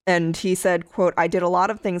 And he said, quote, "I did a lot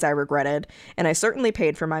of things I regretted, and I certainly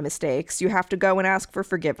paid for my mistakes. You have to go and ask for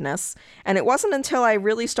forgiveness. And it wasn't until I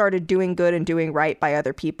really started doing good and doing right by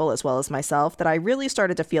other people as well as myself that I really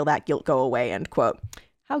started to feel that guilt go away," end quote.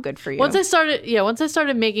 How good for you. Once I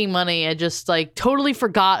started making money, I just like totally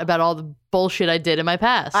forgot about all the bullshit I did in my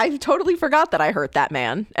past. I totally forgot that I hurt that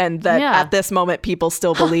man, and that at this moment people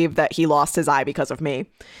still believe that he lost his eye because of me.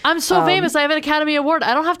 I'm so famous. I have an Academy Award.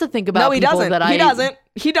 I don't have to think about. No, he doesn't. He doesn't.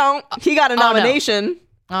 He don't. He got a nomination.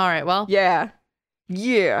 No. All right. Well. Yeah.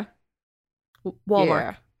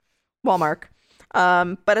 Walmart.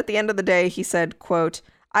 But at the end of the day, he said, quote,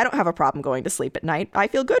 "I don't have a problem going to sleep at night. I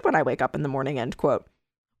feel good when I wake up in the morning," end quote.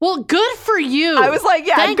 Well, good for you. I was like,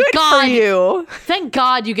 yeah, good for you. Thank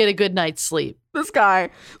God you get a good night's sleep. This guy,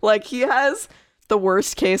 like, he has the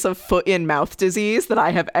worst case of foot in mouth disease that I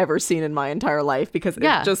have ever seen in my entire life, because it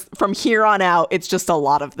just from here on out, it's just a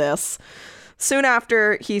lot of this. Soon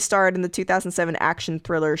after, he starred in the 2007 action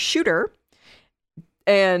thriller Shooter.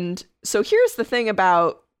 And so here's the thing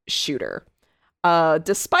about Shooter.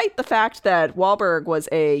 Despite the fact that Wahlberg was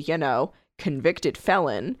a, convicted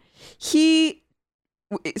felon,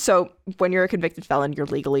 so when you're a convicted felon, you're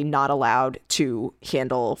legally not allowed to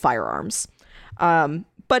handle firearms.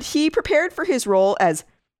 But he prepared for his role as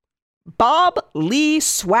Bob Lee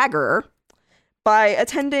Swagger by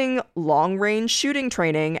attending long-range shooting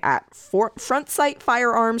training at Front Sight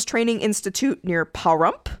Firearms Training Institute near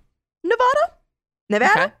Pahrump, Nevada.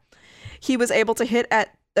 Okay. He was able to hit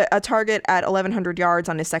at a target at 1,100 yards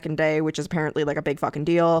on his second day, which is apparently like a big fucking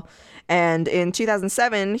deal. And in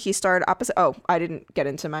 2007, he starred opposite. Oh, I didn't get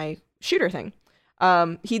into my Shooter thing.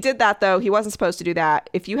 He did that, though. He wasn't supposed to do that.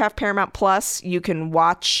 If you have Paramount Plus, you can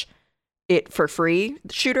watch it for free,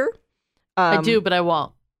 Shooter. I do, but I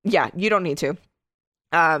won't. Yeah, you don't need to.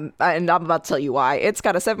 And I'm about to tell you why. It's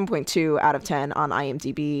got a 7.2 out of 10 on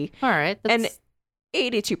IMDb. All right. And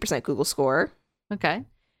 82% Google score. Okay.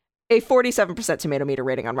 A 47% tomato meter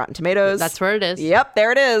rating on Rotten Tomatoes. That's where it is. Yep,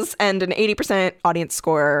 there it is. And an 80% audience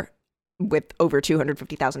score with over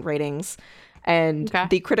 250,000 ratings. And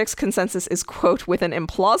the critics' consensus is, quote, "With an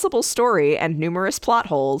implausible story and numerous plot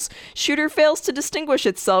holes, Shooter fails to distinguish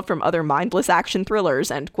itself from other mindless action thrillers,"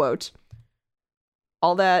 end quote.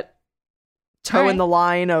 All that in the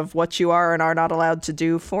line of what you are and are not allowed to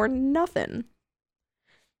do for nothing.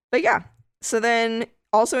 But yeah, so then...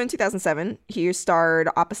 Also in 2007, he starred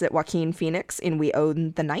opposite Joaquin Phoenix in We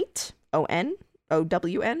Own the Night,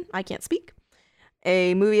 O-N-O-W-N, I can't speak,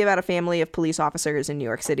 a movie about a family of police officers in New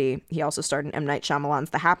York City. He also starred in M. Night Shyamalan's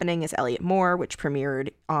The Happening as Elliot Moore, which premiered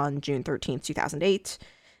on June 13th, 2008.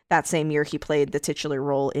 That same year, he played the titular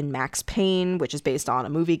role in Max Payne, which is based on a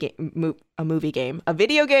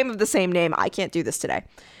video game of the same name. I can't do this today.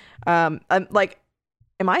 I'm like,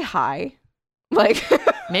 am I high? Like...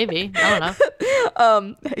 Maybe. I don't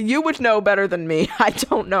know. You would know better than me. I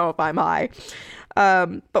don't know if I'm high.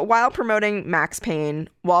 But while promoting Max Payne,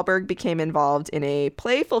 Wahlberg became involved in a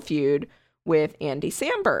playful feud with Andy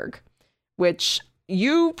Samberg, which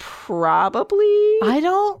you probably... I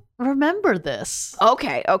don't remember this.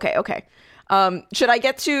 Okay. Should I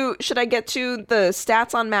get to the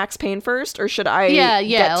stats on Max Payne first, or should I?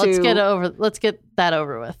 Yeah. Let's get that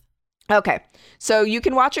over with. Okay. So you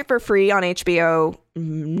can watch it for free on HBO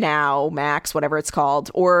Now, Max, whatever it's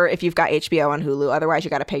called, or if you've got HBO on Hulu. Otherwise, you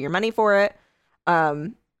got to pay your money for it.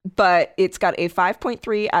 But it's got a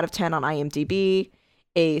 5.3 out of 10 on IMDb,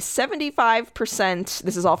 a 75%,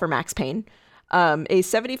 this is all for Max Payne, a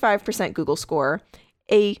 75% Google score,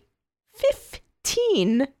 a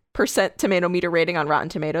 15% tomato meter rating on Rotten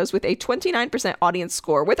Tomatoes with a 29% audience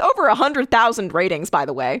score with over 100,000 ratings, by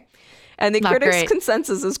the way. And the critics'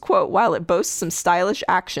 consensus is, quote, "While it boasts some stylish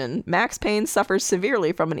action, Max Payne suffers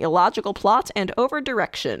severely from an illogical plot and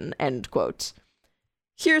over-direction," end quote.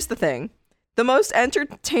 Here's the thing. The most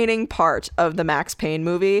entertaining part of the Max Payne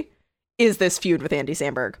movie is this feud with Andy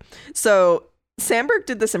Samberg. So Samberg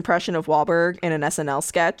did this impression of Wahlberg in an SNL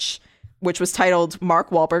sketch, which was titled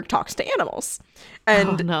 "Mark Wahlberg Talks to Animals."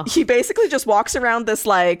 And he basically just walks around this,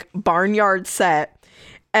 like, barnyard set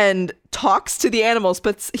and talks to the animals,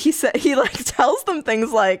 but he tells them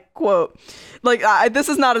things like, quote, like, this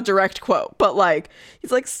is not a direct quote, but like,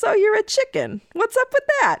 he's like, "So you're a chicken. What's up with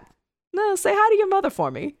that? No, say hi to your mother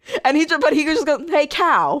for me. And he just goes, hey,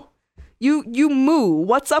 cow, you moo.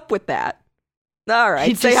 What's up with that? All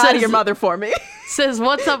right, say hi to your mother for me. Says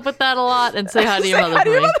what's up with that a lot and say hi to your mother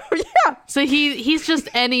for me. Yeah. So he's just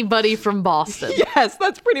anybody from Boston. Yes,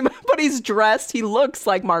 that's pretty much. But he's dressed. He looks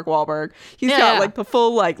like Mark Wahlberg. He's got like the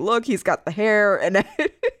full like look. He's got the hair and.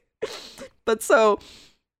 But so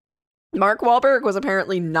Mark Wahlberg was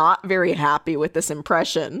apparently not very happy with this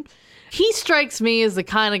impression. He strikes me as the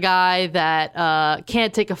kind of guy that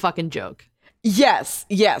can't take a fucking joke. Yes.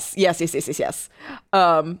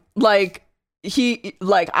 Like he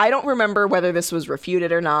like I don't remember whether this was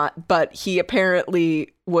refuted or not, but he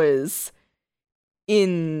apparently was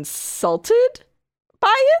insulted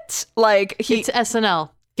by it. Like it's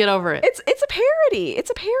SNL. Get over it. It's a parody.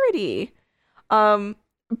 It's a parody.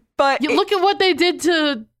 But you look at what they did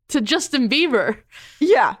to Justin Bieber.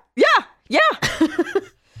 Yeah.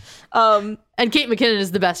 And Kate McKinnon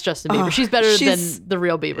is the best Justin Bieber. She's better than the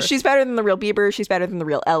real Bieber. She's better than the real Bieber. She's better than the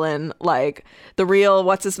real Ellen. Like the real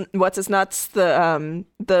what's his nuts, the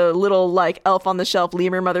little like elf on the shelf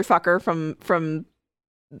lemur motherfucker from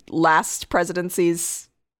last presidency's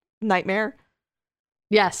Nightmare.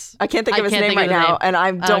 Yes. I can't think of his name right now, and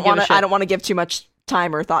I don't want to give too much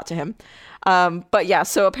time or thought to him. But yeah,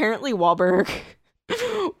 so apparently Wahlberg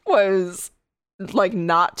was like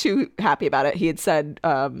not too happy about it. He had said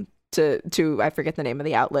to I forget the name of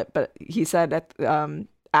the outlet, but he said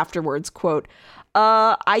afterwards, quote,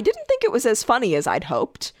 I didn't think it was as funny as I'd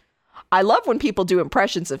hoped. I love when people do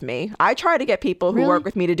impressions of me. I try to get people who work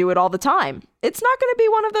with me to do it all the time. It's not going to be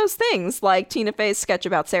one of those things like Tina Fey's sketch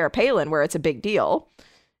about Sarah Palin where it's a big deal.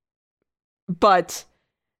 But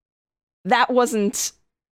that wasn't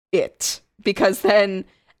it, because then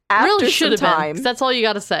after really should some have time, been. That's all you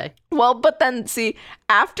got to say. Well, but then see,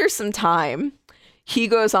 after some time, he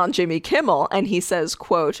goes on Jimmy Kimmel and he says,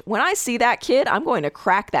 quote, when I see that kid, I'm going to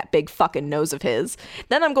crack that big fucking nose of his.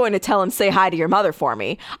 Then I'm going to tell him, say hi to your mother for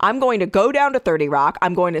me. I'm going to go down to 30 Rock.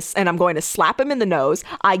 I'm going to slap him in the nose.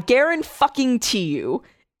 I guarantee you,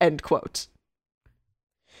 end quote.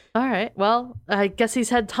 All right. Well, I guess he's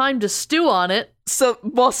had time to stew on it. So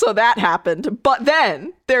that happened. But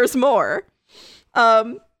then there's more.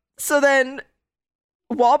 So then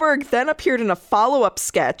Wahlberg then appeared in a follow-up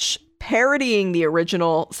sketch parodying the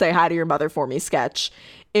original Say Hi to Your Mother for Me sketch,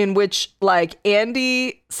 in which like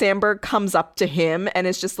Andy Samberg comes up to him and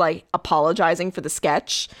is just like apologizing for the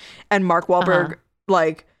sketch, and Mark Wahlberg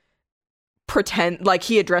like pretend like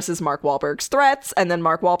he addresses Mark Wahlberg's threats, and then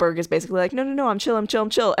Mark Wahlberg is basically like, no, I'm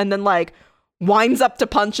chill, and then like winds up to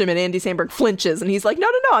punch him, and Andy Samberg flinches, and he's like, no,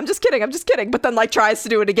 I'm just kidding, but then like tries to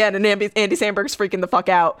do it again, and Andy Samberg's freaking the fuck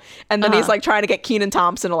out, and then he's like trying to get Kenan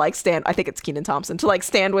Thompson to like stand, I think it's Kenan Thompson, to like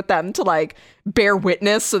stand with them to like bear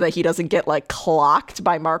witness so that he doesn't get like clocked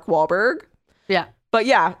by Mark Wahlberg. Yeah. But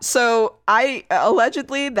yeah, so I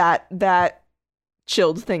allegedly that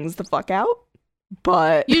chilled things the fuck out.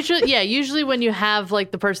 But usually when you have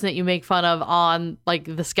like the person that you make fun of on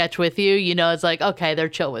like the sketch with you, you know, it's like, okay, they're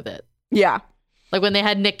chill with it. Yeah. Like when they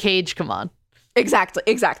had Nick Cage come on. Exactly.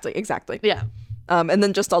 Yeah. And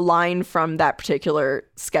then just a line from that particular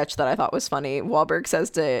sketch that I thought was funny. Wahlberg says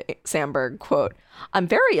to Samberg, quote, I'm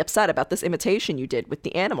very upset about this imitation you did with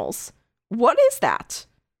the animals. What is that?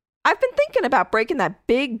 I've been thinking about breaking that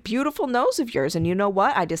big, beautiful nose of yours, and you know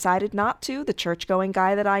what? I decided not to, the church-going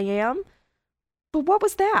guy that I am. But what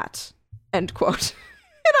was that? End quote.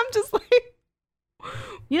 And I'm just like,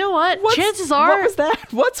 you know what? Chances are... What was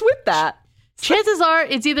that? What's with that? Chances are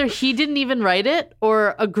it's either he didn't even write it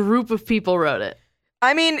or a group of people wrote it.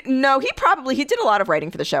 I mean, no, he did a lot of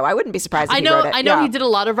writing for the show. I wouldn't be surprised if he wrote it. I know he did a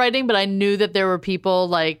lot of writing, but I knew that there were people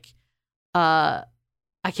like...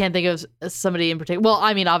 I can't think of somebody in particular. Well,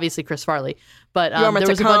 I mean, obviously Chris Farley, but there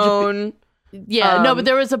was a bunch of... but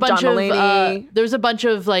there was a bunch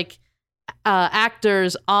of like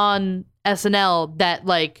actors on SNL that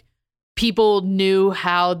like people knew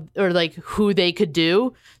how or like who they could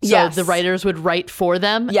do. So the writers would write for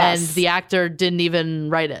them, and the actor didn't even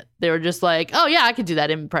write it. They were just like, oh yeah, I could do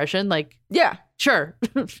that impression. Like, yeah, sure.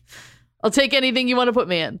 I'll take anything you want to put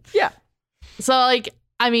me in. Yeah. So like,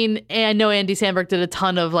 I mean, I know Andy Samberg did a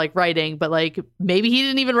ton of like writing, but like maybe he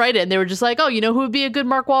didn't even write it, and they were just like, oh, you know who would be a good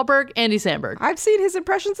Mark Wahlberg? Andy Samberg. I've seen his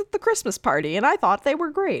impressions at the Christmas party, and I thought they were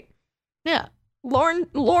great. Yeah. Lauren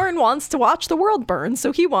wants to watch the world burn,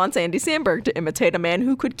 so he wants Andy Samberg to imitate a man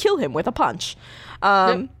who could kill him with a punch.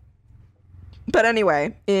 But But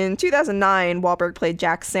anyway, in 2009, Wahlberg played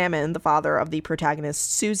Jack Salmon, the father of the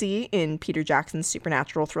protagonist Susie, in Peter Jackson's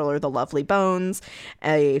supernatural thriller The Lovely Bones,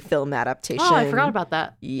 a film adaptation. Oh, I forgot about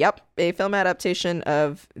that. Yep, a film adaptation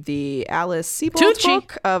of the Alice Sebold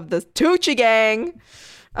book of the Tucci Gang.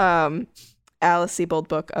 Alice Sebold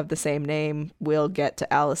book of the same name. We'll get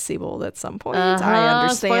to Alice Sebold at some point. I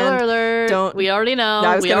understand. Spoiler alert. We already know.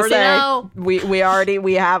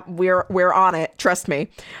 We're on it. Trust me.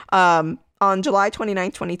 On July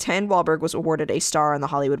 29, 2010, Wahlberg was awarded a star on the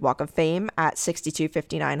Hollywood Walk of Fame at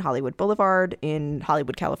 6259 Hollywood Boulevard in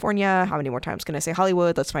Hollywood, California. How many more times can I say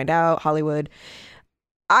Hollywood? Let's find out. Hollywood.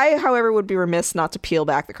 I, however, would be remiss not to peel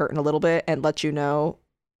back the curtain a little bit and let you know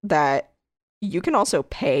that you can also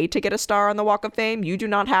pay to get a star on the Walk of Fame. You do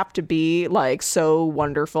not have to be like so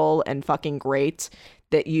wonderful and fucking great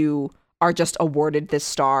that you are just awarded this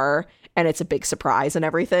star and it's a big surprise and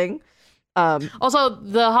everything. Also,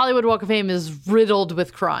 the Hollywood Walk of Fame is riddled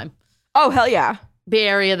with crime. Oh, hell yeah. The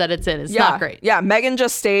area that it's in is not great. Yeah, Megan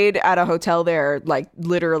just stayed at a hotel there like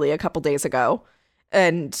literally a couple days ago.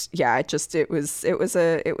 And yeah, it was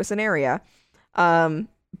an area.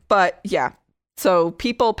 But yeah. So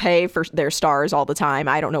people pay for their stars all the time.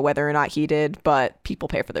 I don't know whether or not he did, but people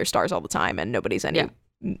pay for their stars all the time and nobody's any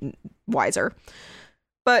wiser.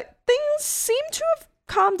 But things seem to have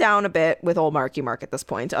calmed down a bit with old Marky Mark at this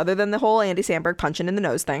point, other than the whole Andy Samberg punching in the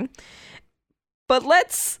nose thing. But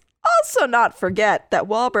let's also not forget that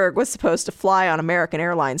Wahlberg was supposed to fly on American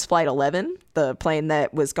Airlines Flight 11, the plane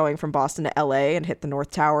that was going from Boston to LA and hit the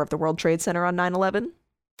North Tower of the World Trade Center on 9/11.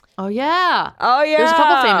 Oh, yeah. Oh, yeah. There's a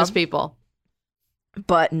couple famous people.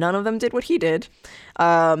 But none of them did what he did.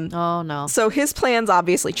 Oh, no. So his plans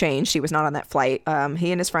obviously changed. He was not on that flight.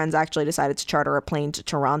 He and his friends actually decided to charter a plane to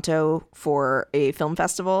Toronto for a film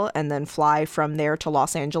festival and then fly from there to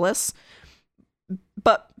Los Angeles.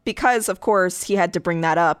 But because, of course, he had to bring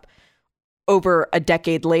that up over a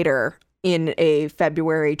decade later in a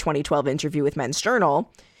February 2012 interview with Men's Journal,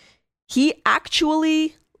 he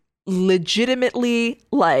actually legitimately,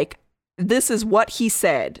 like, this is what he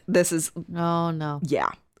said. This is... Oh, no. Yeah.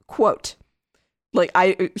 Quote. Like,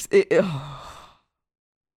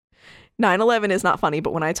 9/11 is not funny,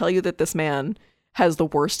 but when I tell you that this man has the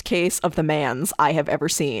worst case of the mans I have ever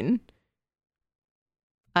seen.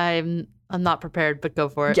 I'm not prepared, but go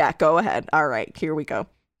for it. Yeah, go ahead. All right, here we go.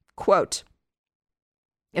 Quote.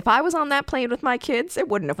 If I was on that plane with my kids, it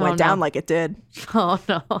wouldn't have went down like it did. Oh,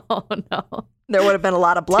 no. Oh, no. There would have been a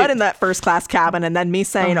lot of blood in that first class cabin, and then me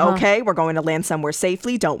saying, okay, we're going to land somewhere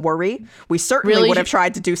safely. Don't worry. We certainly would have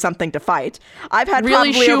tried to do something to fight. I've had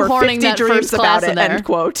probably over 50 dreams about it, end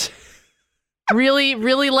quote.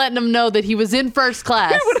 Really letting him know that he was in first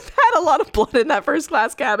class. He would have had a lot of blood in that first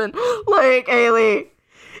class cabin. Like, Haley,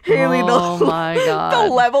 oh my God. The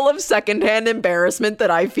level of secondhand embarrassment that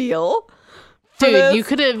I feel. Dude, you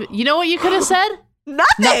could have, you know what you could have said?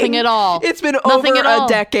 Nothing at all. It's been over a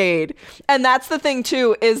decade. And that's the thing,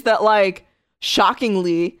 too, is that, like,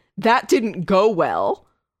 shockingly, that didn't go well.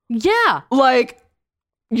 Yeah. Like,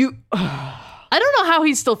 you... I don't know how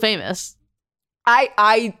he's still famous.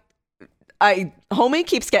 Homie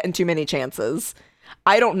keeps getting too many chances.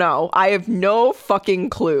 I don't know. I have no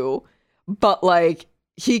fucking clue. But, like,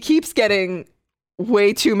 he keeps getting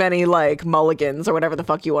way too many, like, mulligans or whatever the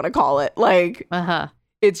fuck you want to call it. Like,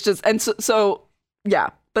 it's just... And so yeah,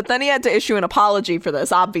 but then he had to issue an apology for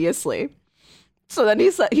this, obviously. So then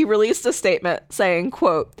he released a statement saying,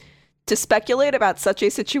 quote, to speculate about such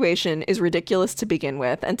a situation is ridiculous to begin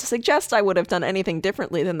with, and to suggest I would have done anything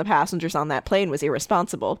differently than the passengers on that plane was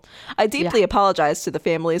irresponsible. I deeply apologize to the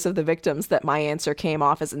families of the victims that my answer came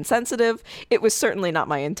off as insensitive. It was certainly not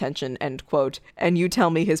my intention, end quote. And you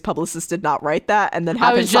tell me his publicist did not write that and then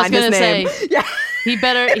have him sign his name. Yeah. He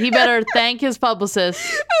better thank his publicist.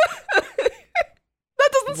 That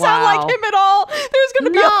doesn't sound like him at all. There's going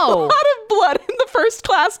to be a lot of blood in the first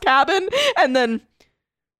class cabin. And then,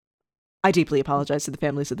 I deeply apologize to the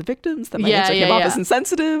families of the victims that my answer came off as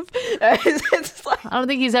insensitive. It's like, I don't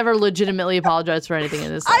think he's ever legitimately apologized for anything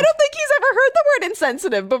in this life. I don't think he's ever heard the word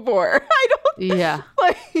insensitive before. I don't. Yeah.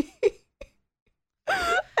 Like,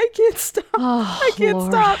 I can't stop. Oh, I can't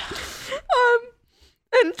Lord. stop.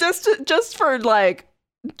 And just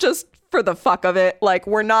for the fuck of it, like,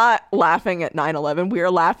 we're not laughing at 9/11. We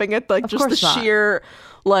are laughing at, like, just the sheer,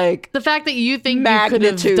 like, the fact that you think magnitude. You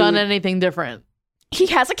could have done anything different. He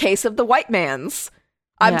has a case of the white man's.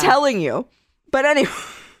 I'm telling you. But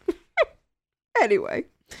anyway,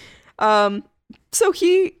 so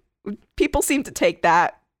people seem to take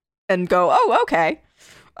that and go, oh, okay.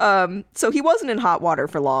 So he wasn't in hot water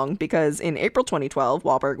for long because in April 2012,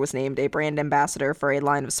 Wahlberg was named a brand ambassador for a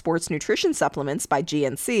line of sports nutrition supplements by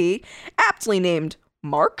GNC, aptly named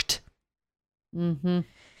Marked. Mm-hmm.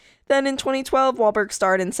 Then in 2012, Wahlberg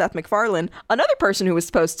starred in Seth MacFarlane, another person who was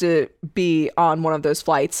supposed to be on one of those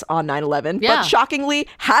flights on 9/11, but shockingly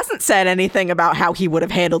hasn't said anything about how he would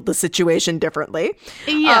have handled the situation differently.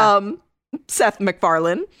 Yeah. Seth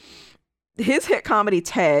MacFarlane. His hit comedy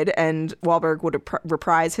Ted, and Wahlberg would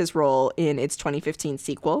reprise his role in its 2015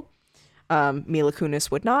 sequel. Mila Kunis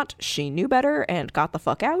would not. She knew better and got the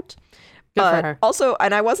fuck out. Good for her. Also,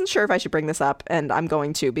 and I wasn't sure if I should bring this up, and I'm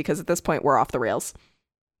going to because at this point we're off the rails.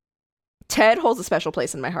 Ted holds a special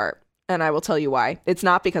place in my heart, and I will tell you why. It's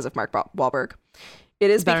not because of Mark Wahlberg. It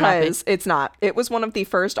is because it's not. It was one of the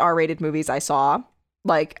first R-rated movies I saw,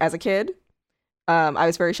 like, as a kid. I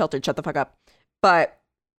was very sheltered. Shut the fuck up. But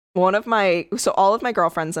all of my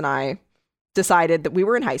girlfriends and I decided that we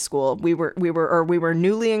were in high school. We were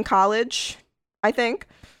newly in college, I think.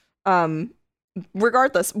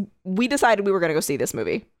 Regardless, we decided we were going to go see this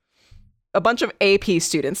movie. A bunch of AP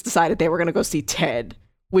students decided they were going to go see Ted,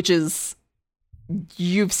 which is,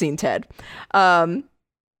 you've seen Ted.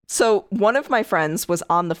 So one of my friends was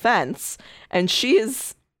on the fence, and she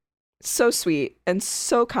is so sweet and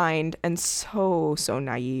so kind and so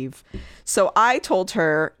naive. So I told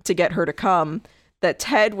her to get her to come that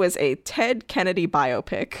Ted was a Ted Kennedy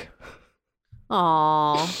biopic.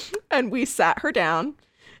 Aww. And we sat her down,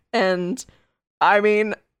 and I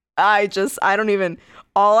mean,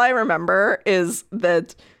 all I remember is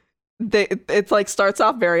that it's like starts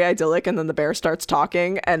off very idyllic, and then the bear starts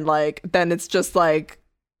talking, and like then it's just like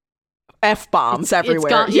F-bombs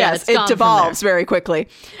everywhere. It devolves very quickly.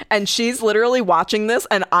 And she's literally watching this,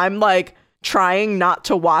 and I'm like trying not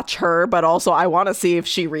to watch her, but also I want to see if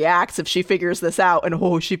she reacts, if she figures this out.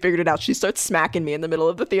 And she figured it out. She starts smacking me in the middle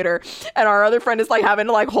of the theater, and our other friend is like having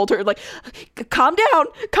to like hold her, like, calm down.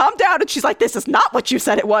 And she's like, this is not what you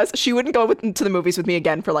said it was. She wouldn't go to the movies with me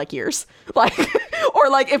again for like years. Like, or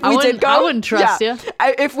like if we did go, I wouldn't trust you.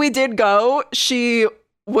 If we did go, she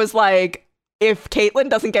was like, if Caitlin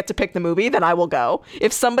doesn't get to pick the movie, then I will go.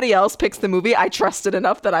 If somebody else picks the movie, I trust it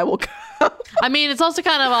enough that I will go. I mean, it's also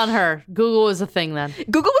kind of on her. Google was a thing then.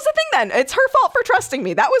 It's her fault for trusting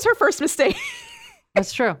me. That was her first mistake.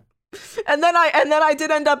 That's true. And then I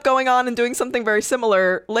did end up going on and doing something very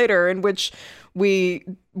similar later, in which we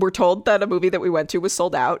were told that a movie that we went to was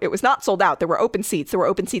sold out. It was not sold out. There were open seats.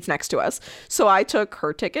 Next to us. So I took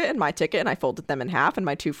her ticket and my ticket, and I folded them in half. And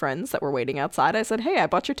my two friends that were waiting outside, I said, hey, I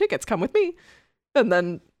bought your tickets. Come with me. And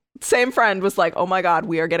then same friend was like, oh my God,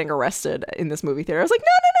 we are getting arrested in this movie theater. I was like,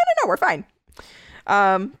 no, we're fine.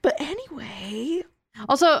 But anyway.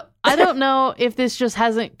 Also, I don't know if this just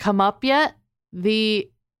hasn't come up yet.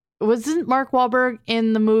 Wasn't Mark Wahlberg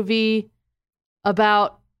in the movie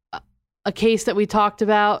about a case that we talked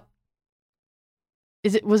about?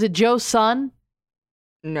 Was it Joe's son?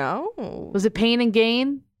 No. Was it Pain and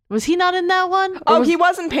Gain? Was he not in that one? He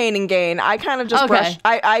was in Pain and Gain. I kind of just brushed.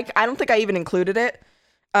 I don't think I even included it.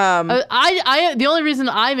 The only reason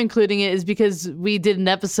I'm including it is because we did an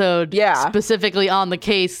episode specifically on the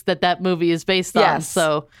case that movie is based on. Yes.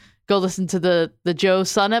 So go listen to the Joe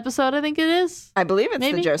Son episode, I think it is. I believe it's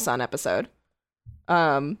the Joe Son episode.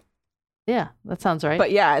 Yeah, that sounds right.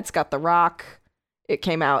 But yeah, it's got The Rock. It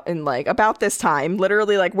came out in like about this time,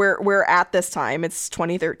 literally like we're at this time. It's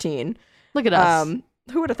 2013. Look at us.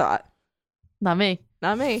 Who would have thought? Not me.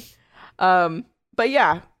 But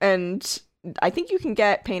yeah, and I think you can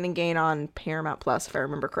get Pain and Gain on Paramount Plus if I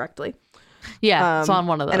remember correctly. Yeah, it's on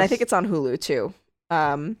one of those. And I think it's on Hulu too.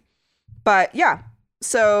 But yeah,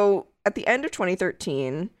 so at the end of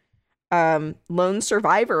 2013, Lone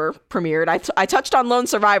Survivor premiered. I touched on Lone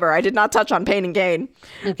Survivor. I did not touch on Pain and Gain.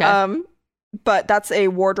 Okay. But that's a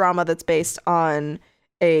war drama that's based on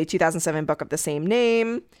a 2007 book of the same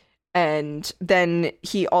name. And then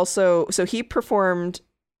he performed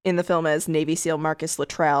in the film as Navy SEAL Marcus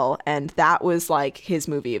Luttrell, and that was like his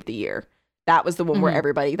movie of the year. That was the one where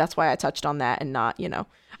that's why I touched on that and not,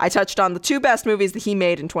 I touched on the two best movies that he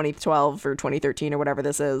made in 2012 or 2013 or whatever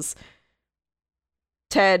this is.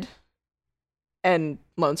 Ted and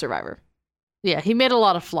Lone Survivor. Yeah, he made a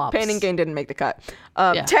lot of flops. Pain and Gain didn't make the cut.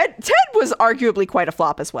 Ted was arguably quite a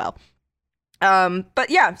flop as well. But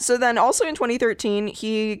yeah, so then also in 2013,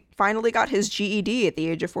 he finally got his GED at the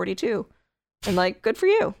age of 42. And like, good for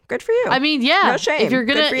you. I mean, yeah. No shame.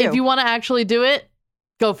 If you want to actually do it,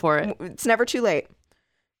 go for it. It's never too late.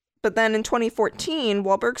 But then in 2014,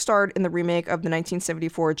 Wahlberg starred in the remake of the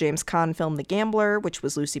 1974 James Caan film The Gambler, which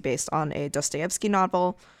was loosely based on a Dostoevsky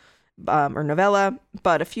novel or novella.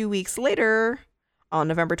 But a few weeks later, on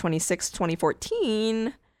November 26,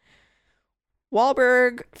 2014,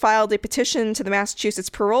 Wahlberg filed a petition to the Massachusetts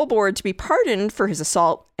Parole Board to be pardoned for his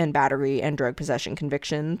assault and battery and drug possession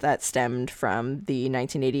conviction that stemmed from the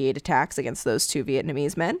 1988 attacks against those two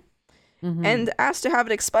Vietnamese men, and asked to have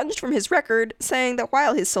it expunged from his record, saying that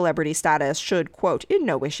while his celebrity status should, quote, in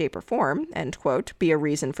no way, shape, or form, end quote, be a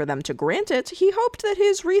reason for them to grant it, he hoped that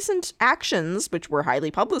his recent actions, which were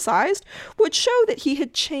highly publicized, would show that he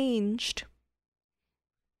had changed.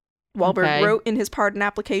 Wahlberg wrote in his pardon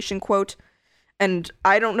application, quote, and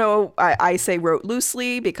I don't know, I say wrote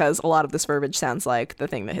loosely because a lot of this verbiage sounds like the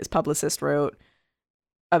thing that his publicist wrote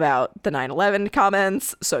about the 9/11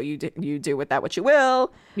 comments, so you do with that what you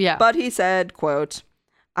will. Yeah. But he said, quote,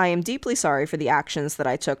 I am deeply sorry for the actions that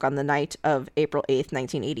I took on the night of April 8th,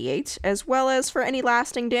 1988, as well as for any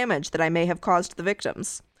lasting damage that I may have caused the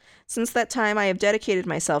victims. Since that time, I have dedicated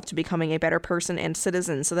myself to becoming a better person and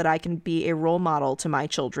citizen so that I can be a role model to my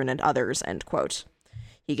children and others, end quote.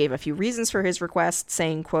 He gave a few reasons for his request,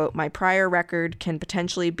 saying, quote, my prior record can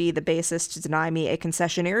potentially be the basis to deny me a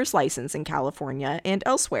concessionaire's license in California and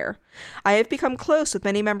elsewhere. I have become close with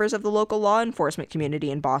many members of the local law enforcement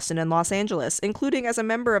community in Boston and Los Angeles, including as a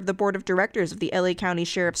member of the board of directors of the LA County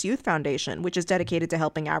Sheriff's Youth Foundation, which is dedicated to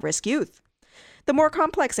helping at-risk youth. The more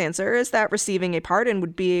complex answer is that receiving a pardon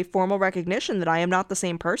would be a formal recognition that I am not the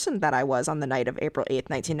same person that I was on the night of April 8th,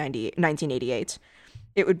 1988.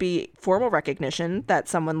 It would be formal recognition that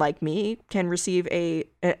someone like me can receive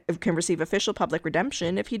official public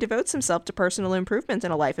redemption if he devotes himself to personal improvement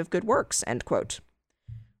and a life of good works, end quote.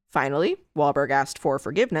 Finally, Wahlberg asked for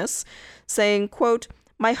forgiveness, saying, quote,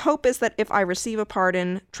 my hope is that if I receive a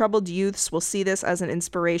pardon, troubled youths will see this as an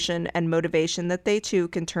inspiration and motivation that they too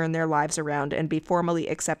can turn their lives around and be formally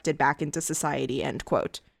accepted back into society, end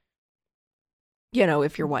quote. You know,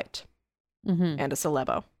 if you're white and a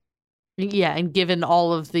celebo. Yeah, and given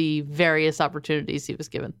all of the various opportunities he was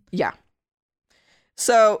given. Yeah.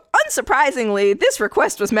 So, unsurprisingly, this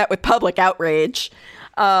request was met with public outrage.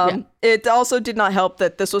 It also did not help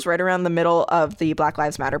that this was right around the middle of the Black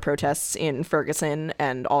Lives Matter protests in Ferguson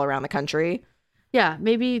and all around the country. Yeah,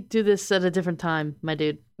 maybe do this at a different time, my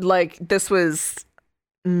dude. Like, this was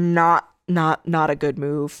not a good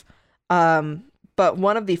move. But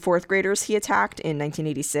one of the fourth graders he attacked in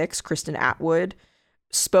 1986, Kristen Atwood,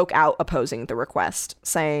 spoke out opposing the request,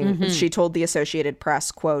 saying she told the Associated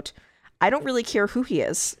Press, quote, I don't really care who he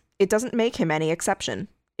is. It doesn't make him any exception.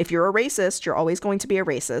 If you're a racist, you're always going to be a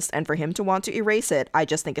racist, and for him to want to erase it, I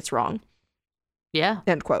just think it's wrong. Yeah.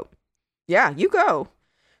 End quote. Yeah, you go.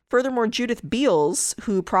 Furthermore, Judith Beals,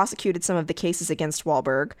 who prosecuted some of the cases against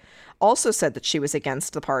Wahlberg, also said that she was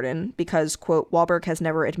against the pardon because, quote, Wahlberg has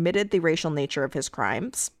never admitted the racial nature of his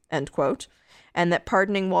crimes, end quote, and that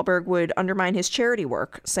pardoning Wahlberg would undermine his charity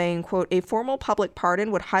work, saying, quote, a formal public pardon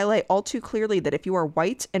would highlight all too clearly that if you are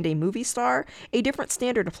white and a movie star, a different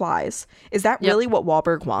standard applies. Is that really what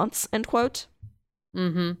Wahlberg wants, end quote?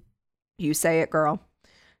 You say it, girl.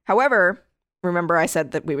 However, remember I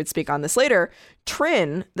said that we would speak on this later,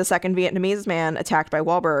 Trinh, the second Vietnamese man attacked by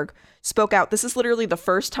Wahlberg, spoke out. This is literally the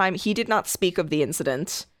first time he did not speak of the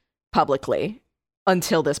incident publicly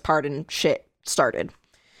until this pardon shit started.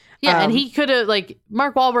 Yeah, and he could have, like,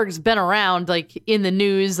 Mark Wahlberg's been around, like, in the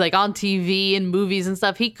news, like, on TV and movies and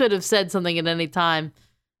stuff. He could have said something at any time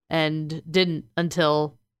and didn't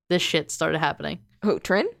until this shit started happening. Who,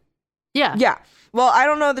 Trinh? Yeah. Yeah. Well, I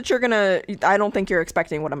don't know that I don't think you're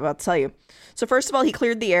expecting what I'm about to tell you. So first of all, he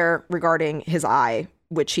cleared the air regarding his eye,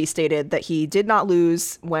 which he stated that he did not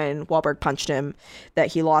lose when Wahlberg punched him,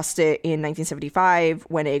 that he lost it in 1975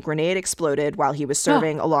 when a grenade exploded while he was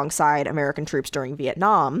serving alongside American troops during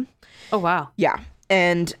Vietnam. Oh, wow. Yeah.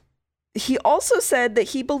 And he also said that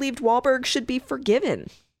he believed Wahlberg should be forgiven.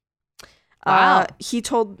 Wow. He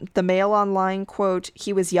told the Mail Online, quote,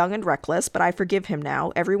 he was young and reckless, but I forgive him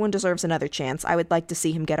now. Everyone deserves another chance. I would like to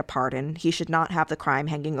see him get a pardon. He should not have the crime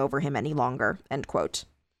hanging over him any longer, end quote.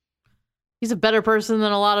 He's a better person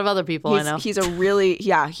than a lot of other people I know. He's a really,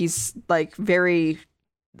 he's like very,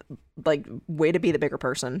 like, way to be the bigger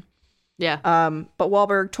person. Yeah. But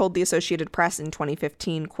Wahlberg told the Associated Press in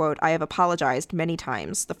 2015, quote, I have apologized many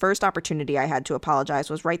times. The first opportunity I had to apologize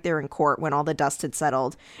was right there in court when all the dust had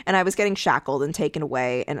settled and I was getting shackled and taken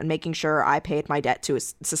away and making sure I paid my debt to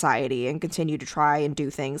society and continue to try and do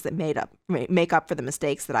things that make up for the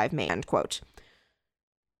mistakes that I've made, end quote.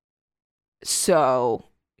 So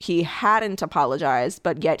he hadn't apologized,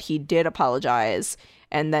 but yet he did apologize.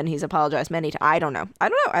 And then he's apologized many times. I don't know.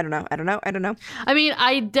 I mean,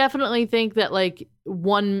 I definitely think that, like,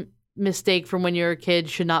 one mistake from when you're a kid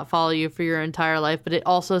should not follow you for your entire life. But it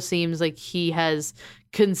also seems like he has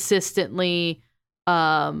consistently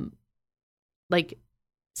like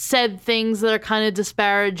said things that are kind of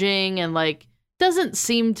disparaging and like doesn't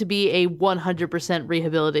seem to be a 100%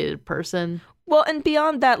 rehabilitated person. Well, and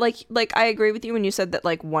beyond that, like I agree with you when you said that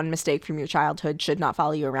like one mistake from your childhood should not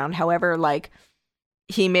follow you around. However, like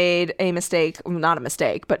he made a mistake, not a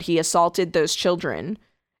mistake, but he assaulted those children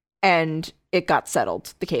and it got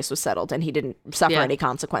settled. The case was settled and he didn't suffer any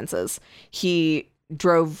consequences. He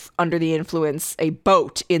drove under the influence a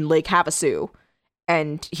boat in Lake Havasu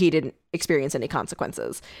and he didn't experience any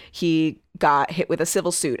consequences. He got hit with a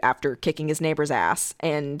civil suit after kicking his neighbor's ass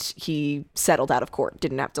and he settled out of court,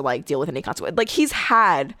 didn't have to like deal with any consequence. Like he's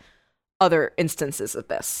had other instances of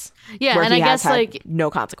this. Yeah, and I guess like no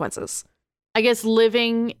consequences. I guess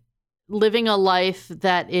living a life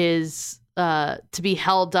that is to be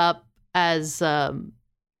held up as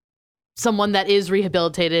someone that is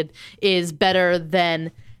rehabilitated is better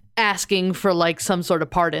than asking for like some sort of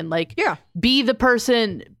pardon. Like, be the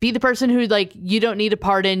person who like you don't need a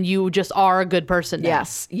pardon, you just are a good person now.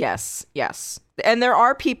 Yes. And there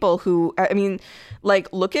are people who, I mean,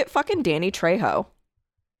 like look at fucking Danny Trejo.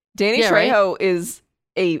 Danny Trejo is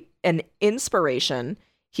an inspiration.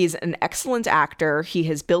 He's an excellent actor. He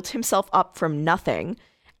has built himself up from nothing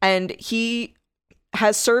and he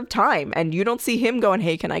has served time and you don't see him going,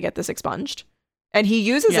 hey, can I get this expunged? And he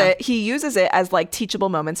uses it as like teachable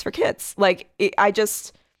moments for kids. Like I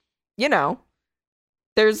just,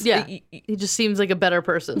 there's he just seems like a better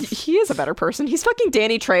person. He is a better person. He's fucking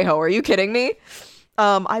Danny Trejo. Are you kidding me?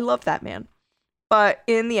 I love that man. But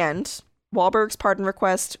in the end, Wahlberg's pardon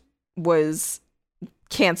request was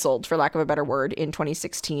canceled, for lack of a better word, in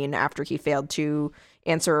 2016 after he failed to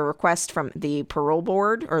answer a request from the parole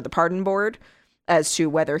board or the pardon board as to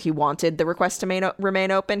whether he wanted the request to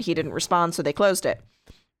remain open. He didn't respond, so they closed it.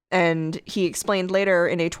 And he explained later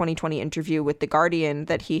in a 2020 interview with The Guardian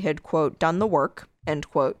that he had, quote, done the work, end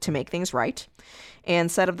quote, to make things right,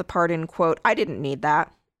 and said of the pardon, quote, I didn't need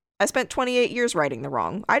that. I spent 28 years righting the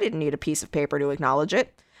wrong. I didn't need a piece of paper to acknowledge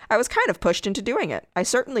it. I was kind of pushed into doing it. I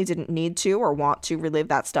certainly didn't need to or want to relive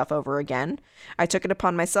that stuff over again. I took it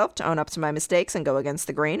upon myself to own up to my mistakes and go against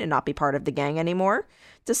the grain and not be part of the gang anymore.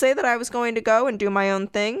 To say that I was going to go and do my own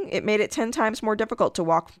thing, it made it 10 times more difficult to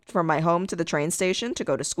walk from my home to the train station, to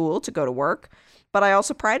go to school, to go to work. But I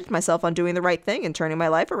also prided myself on doing the right thing and turning my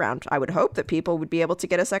life around. I would hope that people would be able to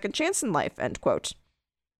get a second chance in life, end quote.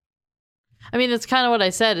 I mean, that's kind of what I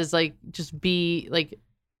said is like, just be like,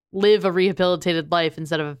 live a rehabilitated life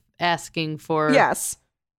instead of asking for. Yes.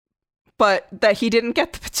 But that he didn't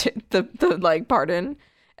get the like pardon.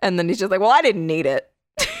 And then he's just like, well, I didn't need it.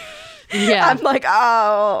 Yeah. I'm like,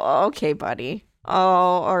 oh, okay, buddy. Oh,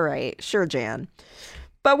 all right. Sure, Jan.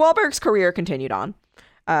 But Wahlberg's career continued on.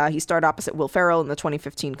 He starred opposite Will Ferrell in the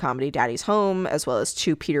 2015 comedy Daddy's Home, as well as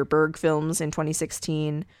 2 Peter Berg films in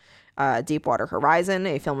 2016. Deepwater Horizon,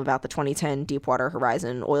 a film about the 2010 Deepwater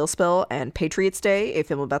Horizon oil spill, and Patriots Day, a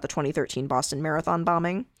film about the 2013 Boston Marathon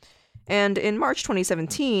bombing. And in March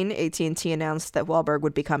 2017, AT&T announced that Wahlberg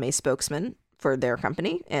would become a spokesman for their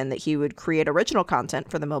company and that he would create original content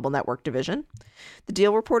for the mobile network division. The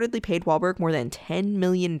deal reportedly paid Wahlberg more than $10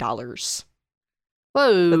 million.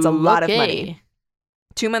 Whoa, that's a lot of money.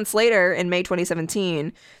 2 months later, in May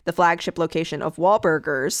 2017, the flagship location of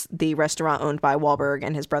Wahlburgers, the restaurant owned by Wahlberg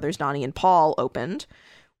and his brothers Donnie and Paul, opened.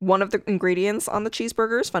 One of the ingredients on the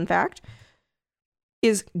cheeseburgers, fun fact,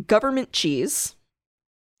 is government cheese.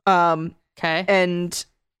 Okay. And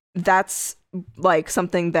that's like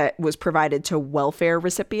something that was provided to welfare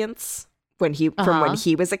recipients from when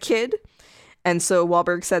he was a kid. And so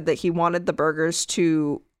Wahlberg said that he wanted the burgers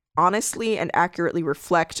to honestly and accurately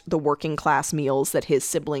reflect the working class meals that his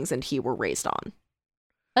siblings and he were raised on.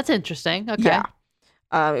 That's interesting. Okay. Yeah.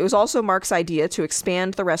 It was also Mark's idea to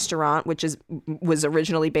expand the restaurant, which was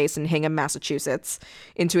originally based in Hingham, Massachusetts,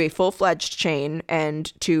 into a full-fledged chain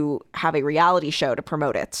and to have a reality show to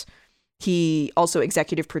promote it. He also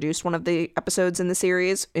executive produced one of the episodes in the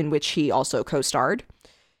series, in which he also co-starred.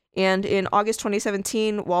 And in August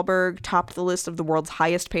 2017, Wahlberg topped the list of the world's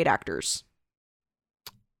highest paid actors.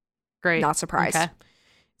 Great. Not surprised. Okay.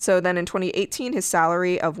 So then in 2018, his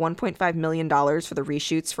salary of $1.5 million for the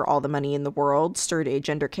reshoots for All the Money in the World stirred a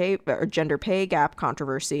gender pay gap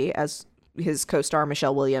controversy, as his co-star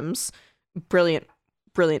Michelle Williams, brilliant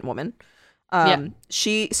woman. He got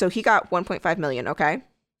 $1.5 million, okay?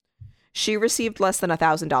 She received less than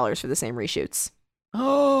 $1,000 for the same reshoots.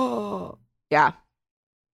 Oh. Yeah.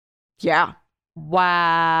 Yeah.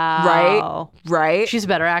 Wow. Right. She's a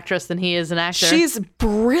better actress than he is an actor. She's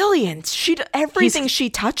brilliant. Everything she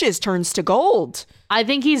touches turns to gold. I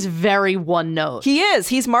think he's very one note. He is.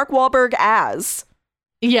 He's Mark Wahlberg as.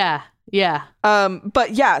 Yeah. Yeah.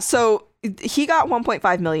 But yeah, so he got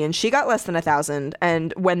 1.5 million. She got less than 1,000.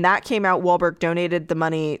 And when that came out, Wahlberg donated the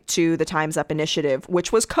money to the Time's Up initiative,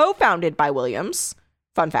 which was co-founded by Williams.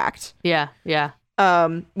 Fun fact. Yeah. Yeah.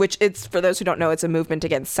 Which it's, for those who don't know, it's a movement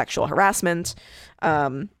against sexual harassment.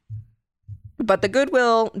 But the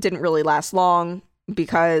goodwill didn't really last long,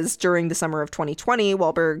 because during the summer of 2020,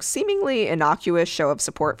 Wahlberg's seemingly innocuous show of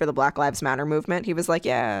support for the Black Lives Matter movement, he was like,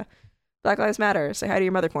 yeah, Black Lives Matter, say hi to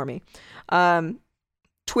your mother for me.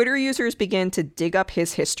 Twitter users began to dig up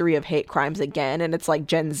his history of hate crimes again, and it's like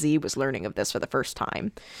Gen Z was learning of this for the first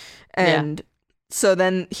time. And so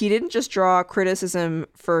then he didn't just draw criticism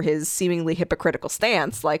for his seemingly hypocritical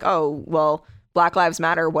stance, like, oh, well, Black Lives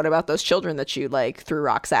Matter, what about those children that you, like, threw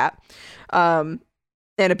rocks at and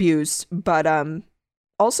abused? But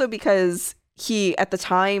also because he, at the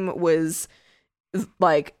time, was,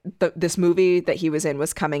 like, this movie that he was in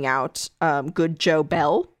was coming out, Good Joe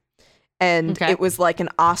Bell. And it was like an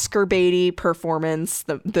Oscar baity performance.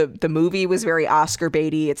 The movie was very Oscar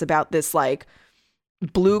baity. It's about this, like,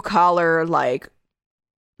 blue collar, like,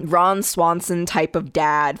 Ron Swanson type of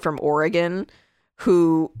dad from Oregon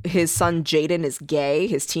who his son Jaden is gay.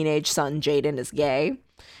 His teenage son Jaden is gay.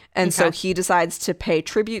 And so he decides to pay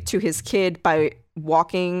tribute to his kid by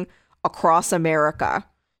walking across America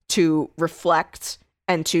to reflect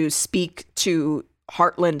and to speak to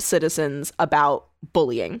Heartland citizens about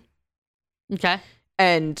bullying. Okay.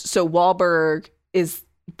 And so Wahlberg is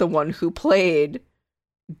the one who played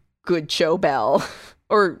Good Joe Bell,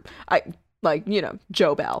 or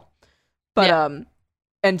Joe Bell. But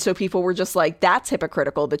and so people were just like, that's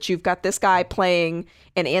hypocritical that you've got this guy playing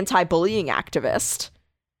an anti-bullying activist.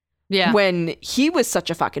 Yeah. When he was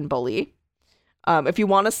such a fucking bully. If you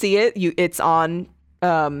want to see it, it's on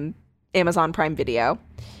Amazon Prime Video.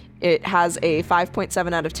 It has a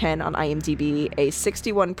 5.7 out of 10 on IMDb, a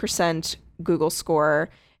 61% Google score,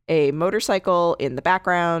 a motorcycle in the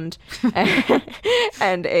background,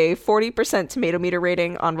 and a 40% tomato meter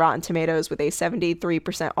rating on Rotten Tomatoes with a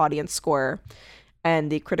 73% audience score.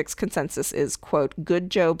 And the critics' consensus is, quote,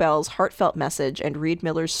 Good Joe Bell's heartfelt message and Reed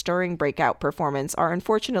Miller's stirring breakout performance are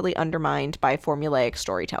unfortunately undermined by formulaic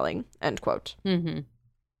storytelling, end quote.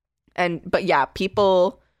 Mm-hmm. But yeah,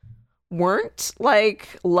 people weren't,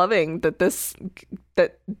 like, loving that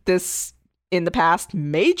this in the past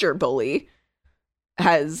major bully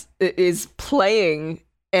is playing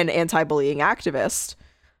an anti-bullying activist.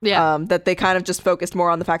 Yeah. That they kind of just focused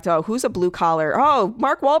more on the fact of, oh, who's a blue collar? Oh,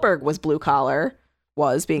 Mark Wahlberg was blue collar,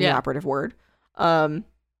 being the operative word.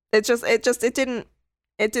 It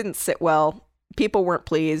didn't sit well. People weren't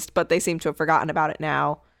pleased, but they seem to have forgotten about it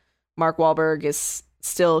now. Mark Wahlberg is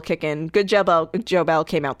still kicking. Good Joe Bell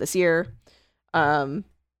came out this year. And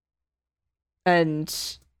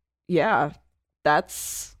yeah,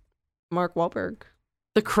 that's Mark Wahlberg.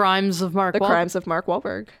 The crimes of Mark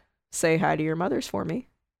Wahlberg. Say hi to your mothers for me.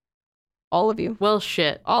 All of you. Well,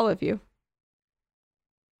 shit. All of you.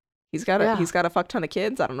 He's got a fuck ton of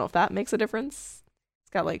kids. I don't know if that makes a difference. He's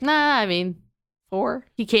got like 4.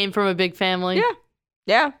 He came from a big family. Yeah.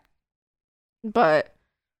 Yeah. But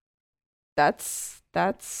that's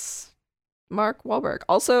Mark Wahlberg.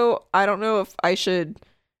 Also, I don't know if I should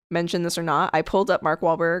mention this or not. I pulled up Mark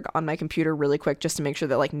Wahlberg on my computer really quick just to make sure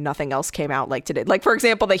that, like, nothing else came out, like, today. Like, for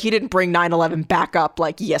example, that he didn't bring 9/11 back up,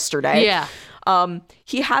 like, yesterday. Yeah.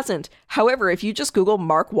 He hasn't. However, if you just Google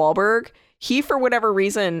Mark Wahlberg, he, for whatever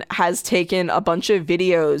reason, has taken a bunch of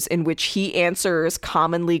videos in which he answers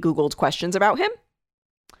commonly Googled questions about him.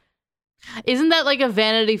 Isn't that like a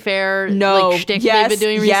Vanity Fair shtick they've been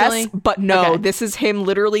doing recently? Yes, but no. Okay. This is him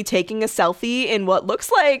literally taking a selfie in what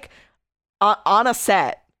looks like on a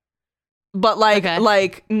set. But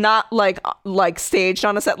like not like staged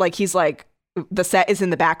on a set. Like, he's like, the set is in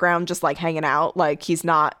the background just like hanging out. Like, he's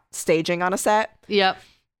not staging on a set. Yep.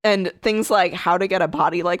 And things like how to get a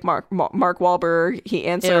body like Mark Wahlberg. He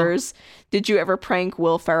answers, Did you ever prank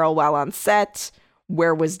Will Ferrell while on set?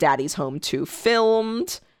 Where was Daddy's Home 2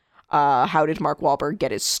 filmed? How did Mark Wahlberg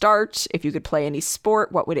get his start? If you could play any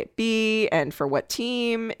sport, what would it be? And for what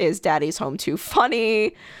team? Is Daddy's Home 2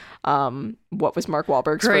 funny? What was Mark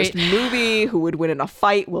Wahlberg's first movie? Who would win in a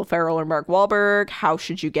fight, Will Ferrell or Mark Wahlberg? How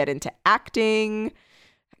should you get into acting?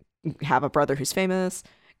 Have a brother who's famous.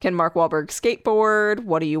 Can Mark Wahlberg skateboard?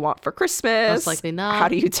 What do you want for Christmas? Most likely not. How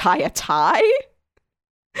do you tie a tie?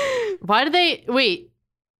 Why did they wait?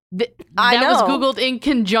 That was Googled in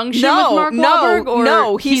conjunction with Mark Wahlberg,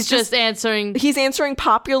 or he's just answering. He's answering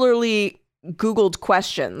popularly Googled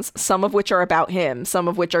questions. Some of which are about him. Some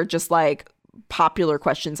of which are just like popular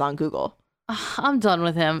questions on Google. I'm done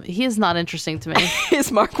with him. He is not interesting to me.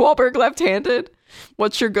 Is Mark Wahlberg left-handed?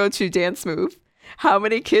 What's your go-to dance move? How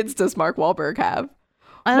many kids does Mark Wahlberg have?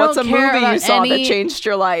 What's a movie you saw that changed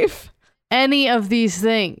your life? Any of these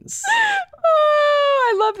things.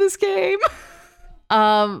 Oh, I love this game.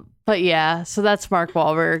 But yeah, so that's Mark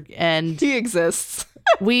Wahlberg, and he exists.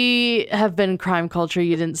 We have been crime culture.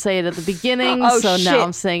 You didn't say it at the beginning, so shit. now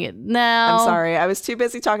I'm saying it now. I'm sorry. I was too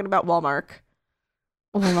busy talking about Walmart.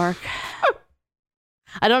 Walmart.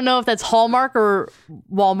 I don't know if that's Hallmark or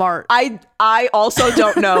Walmart. I also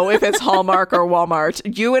don't know if it's Hallmark or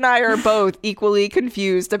Walmart. You and I are both equally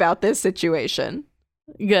confused about this situation.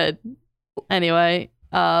 Good. Anyway,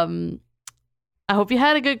 I hope you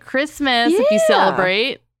had a good Christmas if you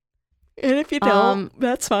celebrate. And if you don't,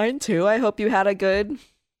 that's fine too. I hope you had a good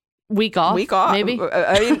week off. Maybe.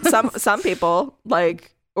 I mean, some people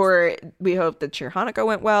or we hope that your Hanukkah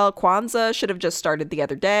went well. Kwanzaa should have just started the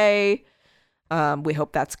other day. We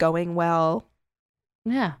hope that's going well.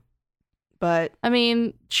 Yeah. But I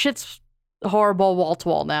mean, shit's horrible wall to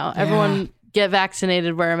wall now. Yeah. Everyone get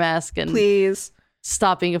vaccinated, wear a mask, and please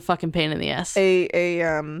stop being a fucking pain in the ass.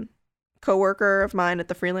 A coworker of mine at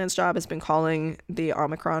the freelance job has been calling the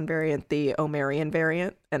Omicron variant the Omarian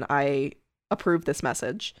variant, and I approve this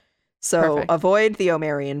message. So Perfect. Avoid the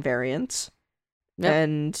Omarian variant. Yep.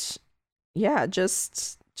 And yeah,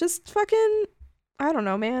 just fucking, I don't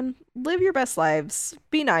know, man. Live your best lives.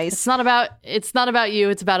 Be nice. It's not about you.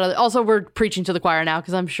 It's about other. Also, we're preaching to the choir now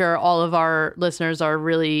because I'm sure all of our listeners are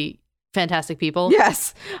really fantastic people.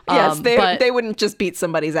 Yes. They wouldn't just beat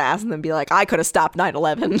somebody's ass and then be like, I could have stopped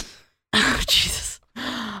 9/11. Jesus.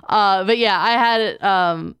 But yeah,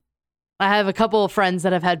 I have a couple of friends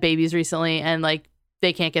that have had babies recently, and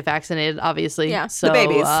they can't get vaccinated, obviously. Yeah. So the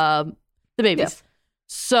babies. The babies. Yes.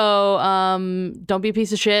 So don't be a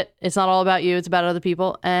piece of shit. It's not all about you. It's about other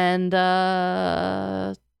people. And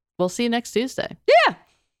we'll see you next Tuesday. Yeah.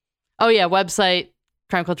 Oh, yeah. Website,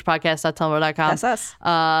 crimeculturepodcast.tumblr.com. That's us.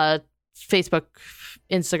 Facebook,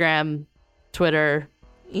 Instagram, Twitter.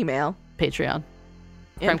 Email. Patreon.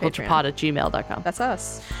 crimeculturepod@gmail.com. That's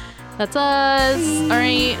us. That's us. All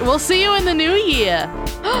right. We'll see you in the new year.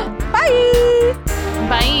 Bye.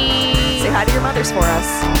 Bye. Say hi to your mothers for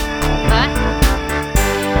us.